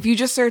channel. If you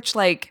just search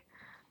like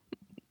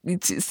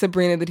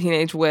Sabrina the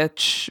Teenage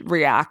Witch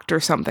react or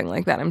something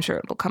like that, I'm sure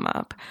it'll come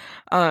up.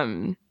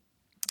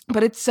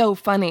 But it's so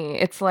funny.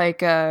 It's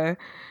like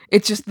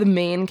it's just the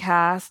main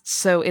cast.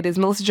 So it is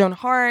Melissa Joan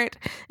Hart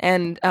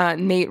and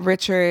Nate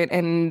Richard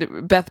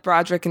and Beth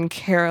Broderick and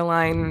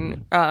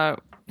Caroline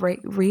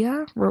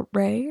Rhea.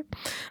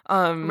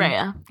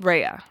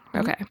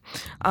 Okay.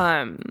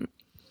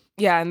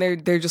 Yeah, and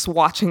they're just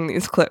watching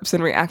these clips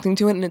and reacting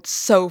to it, and it's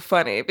so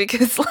funny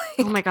because like,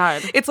 oh my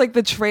God, it's like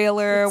the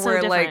trailer where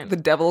different. Like the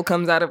devil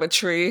comes out of a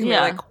tree and they're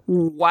like,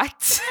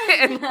 what?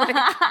 And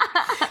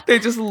like they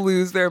just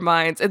lose their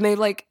minds. And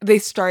they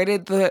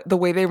started the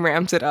way they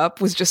ramped it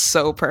up was just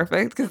so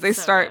perfect because they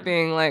start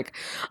being like,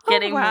 oh,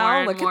 getting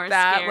wow, more look and more at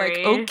that,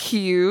 scary. like, oh,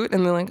 cute,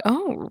 and they're like,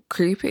 oh,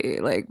 creepy,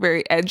 like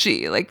very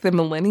edgy, like the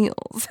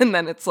millennials, and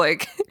then it's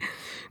like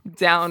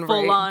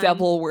downright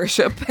devil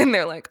worship, and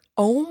they're like,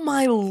 oh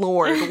my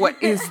Lord,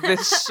 what is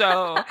this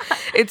show?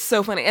 It's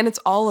so funny, and it's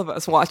all of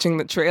us watching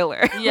the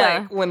trailer.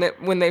 Yeah.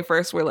 Like when they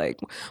first were like,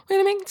 we're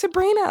gonna make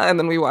Sabrina, and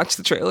then we watched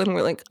the trailer and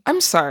we're like,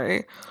 I'm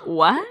sorry,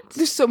 what?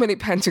 There's so many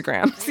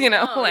pentagrams, you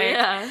know?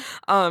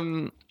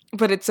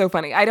 But it's so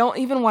funny. I don't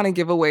even want to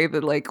give away the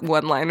like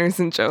one-liners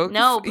and jokes.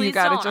 No, please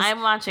don't.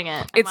 I'm watching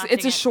it.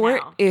 It's a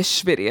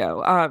short-ish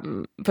video.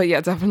 But yeah,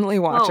 definitely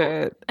watch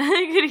it.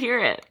 I could hear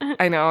it.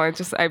 I know. I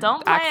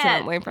don't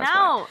accidentally pressed it.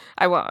 I won't.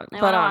 I want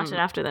to watch it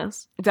after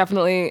this.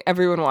 Definitely,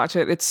 everyone watch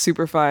it. It's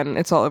super fun.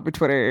 It's all over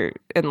Twitter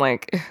and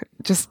like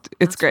it's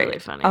That's great. Really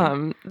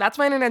funny. That's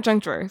my internet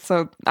junk drawer.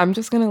 So I'm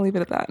just gonna leave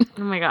it at that.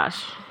 Oh my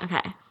gosh.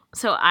 Okay.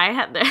 So I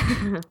had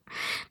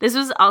this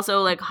was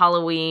also like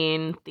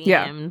Halloween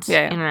themed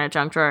internet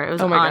junk drawer. It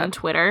was on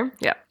Twitter.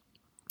 Yeah.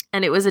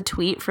 And it was a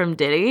tweet from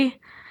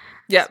Diddy.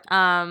 Yeah.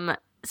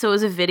 So it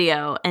was a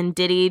video, and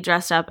Diddy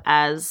dressed up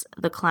as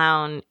the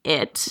clown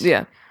It.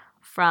 Yeah.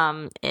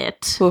 From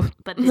It. Oof.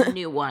 But the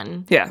new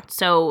one. Yeah.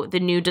 So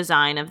the new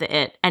design of the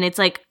It. And it's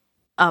like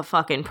a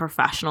fucking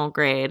professional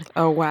grade.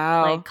 Oh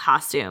wow. Like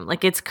costume.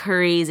 Like it's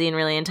crazy and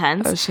really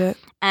intense. Oh shit.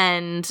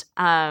 And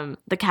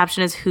the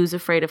caption is "Who's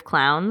Afraid of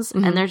Clowns?"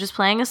 And they're just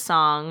playing a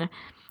song,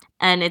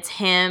 and it's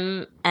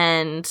him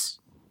and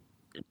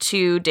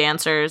two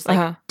dancers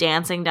like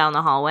dancing down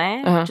the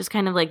hallway, just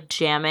kind of like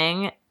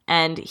jamming,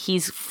 and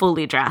he's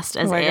fully dressed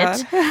as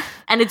It.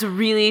 And it's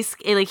really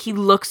like he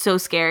looks so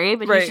scary,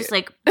 but he's just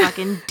like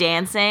fucking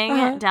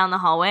dancing down the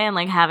hallway and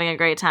like having a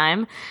great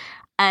time.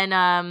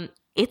 And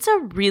it's a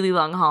really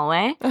long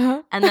hallway.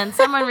 And then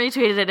someone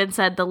retweeted it and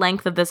said, the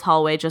length of this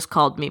hallway just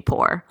called me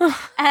poor.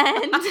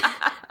 And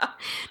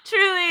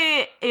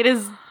truly, it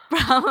is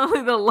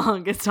probably the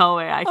longest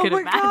hallway I could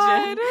imagine.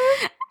 God.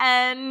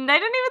 And I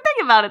didn't even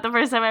think about it the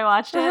first time I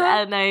watched it.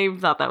 And I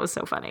thought that was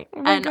so funny.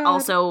 And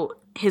also,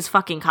 his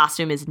fucking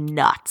costume is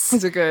nuts.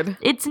 Is it good?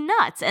 It's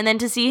nuts. And then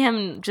to see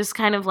him just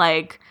kind of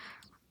like,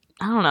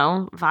 I don't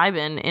know,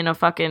 vibing in a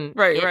fucking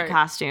It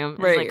costume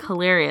is like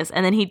hilarious.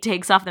 And then he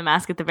takes off the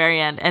mask at the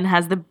very end and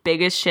has the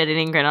biggest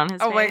shit-eating grin on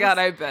his face. Oh my God,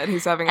 I bet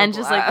he's having a blast. And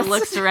just like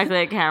looks directly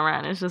at camera,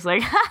 and it's just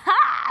like,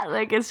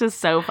 like it's just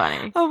so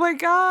funny. Oh my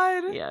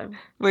God. Yeah.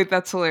 Wait,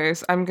 that's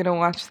hilarious. I'm gonna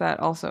watch that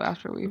also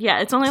after we. Yeah,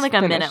 it's only like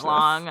a minute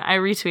long. I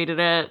retweeted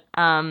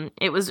it.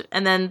 It was,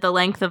 and then the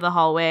length of the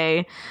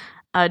hallway.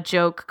 A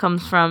joke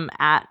comes from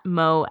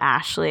 @Mo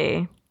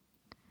Ashley.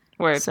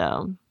 Word.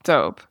 So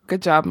dope.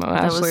 Good job, Mo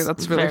Ashley.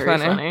 That's really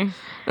funny.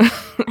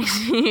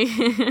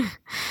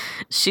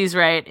 She's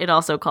right. It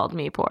also called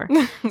me poor.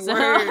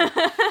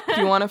 If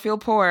you want to feel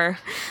poor,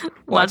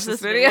 watch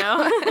this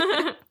video.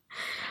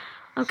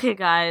 Okay,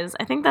 guys.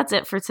 I think that's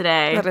it for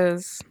today. That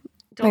is.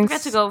 Don't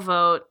forget to go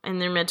vote in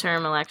their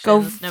midterm elections. Go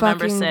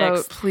November fucking 6th.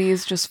 vote.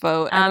 Please just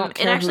vote. I don't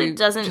care. It actually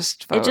doesn't.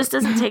 It just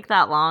doesn't take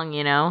that long,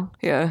 you know?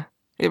 Yeah.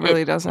 It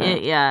really doesn't.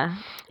 It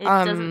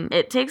doesn't.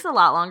 It takes a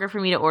lot longer for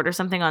me to order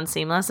something on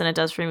Seamless than it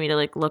does for me to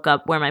like look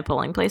up where my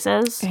polling place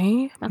is.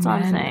 That's all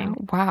I'm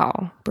saying.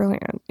 Wow,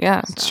 brilliant.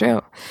 Yeah, it's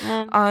true.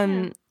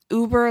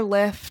 Uber,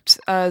 Lyft,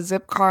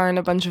 Zipcar, and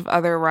a bunch of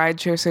other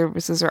rideshare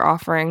services are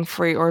offering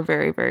free or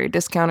very, very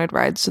discounted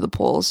rides to the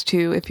polls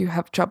too if you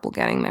have trouble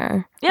getting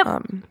there. Yep.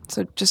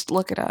 So just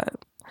look it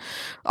up.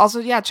 Also,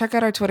 yeah, check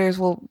out our Twitters.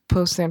 We'll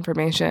post the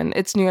information.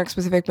 It's New York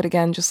specific, but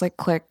again, just like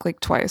click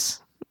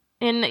twice.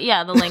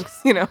 The links.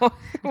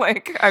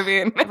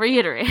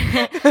 Reiterate.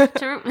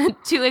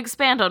 to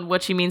expand on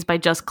what she means by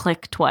just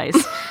click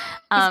twice.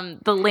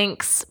 The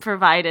links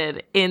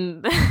provided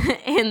in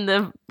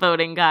the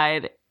voting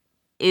guide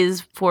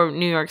is for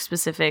New York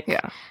specific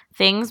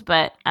things,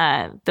 but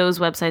those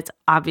websites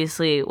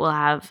obviously will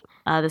have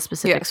the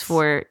specifics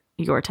for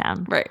your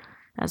town. Right.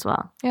 As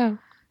well. Yeah.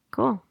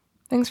 Cool.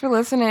 Thanks for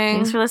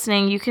listening.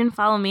 You can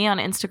follow me on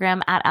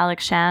Instagram at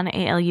AlexShan,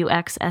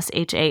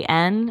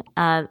 ALUXSHAN,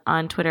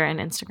 on Twitter and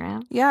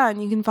Instagram. Yeah,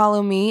 and you can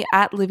follow me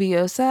at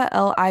Liviosa,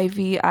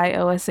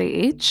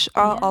 LIVIOSAH,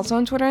 also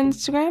on Twitter and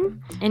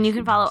Instagram. And you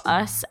can follow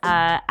us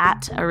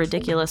at A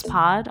Ridiculous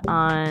Pod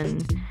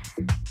on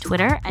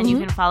Twitter, and you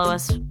can follow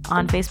us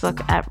on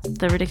Facebook at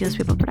the Ridiculous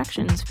People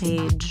Productions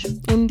page.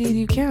 Indeed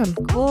you can.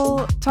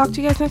 We'll talk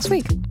to you guys next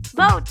week.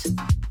 Vote!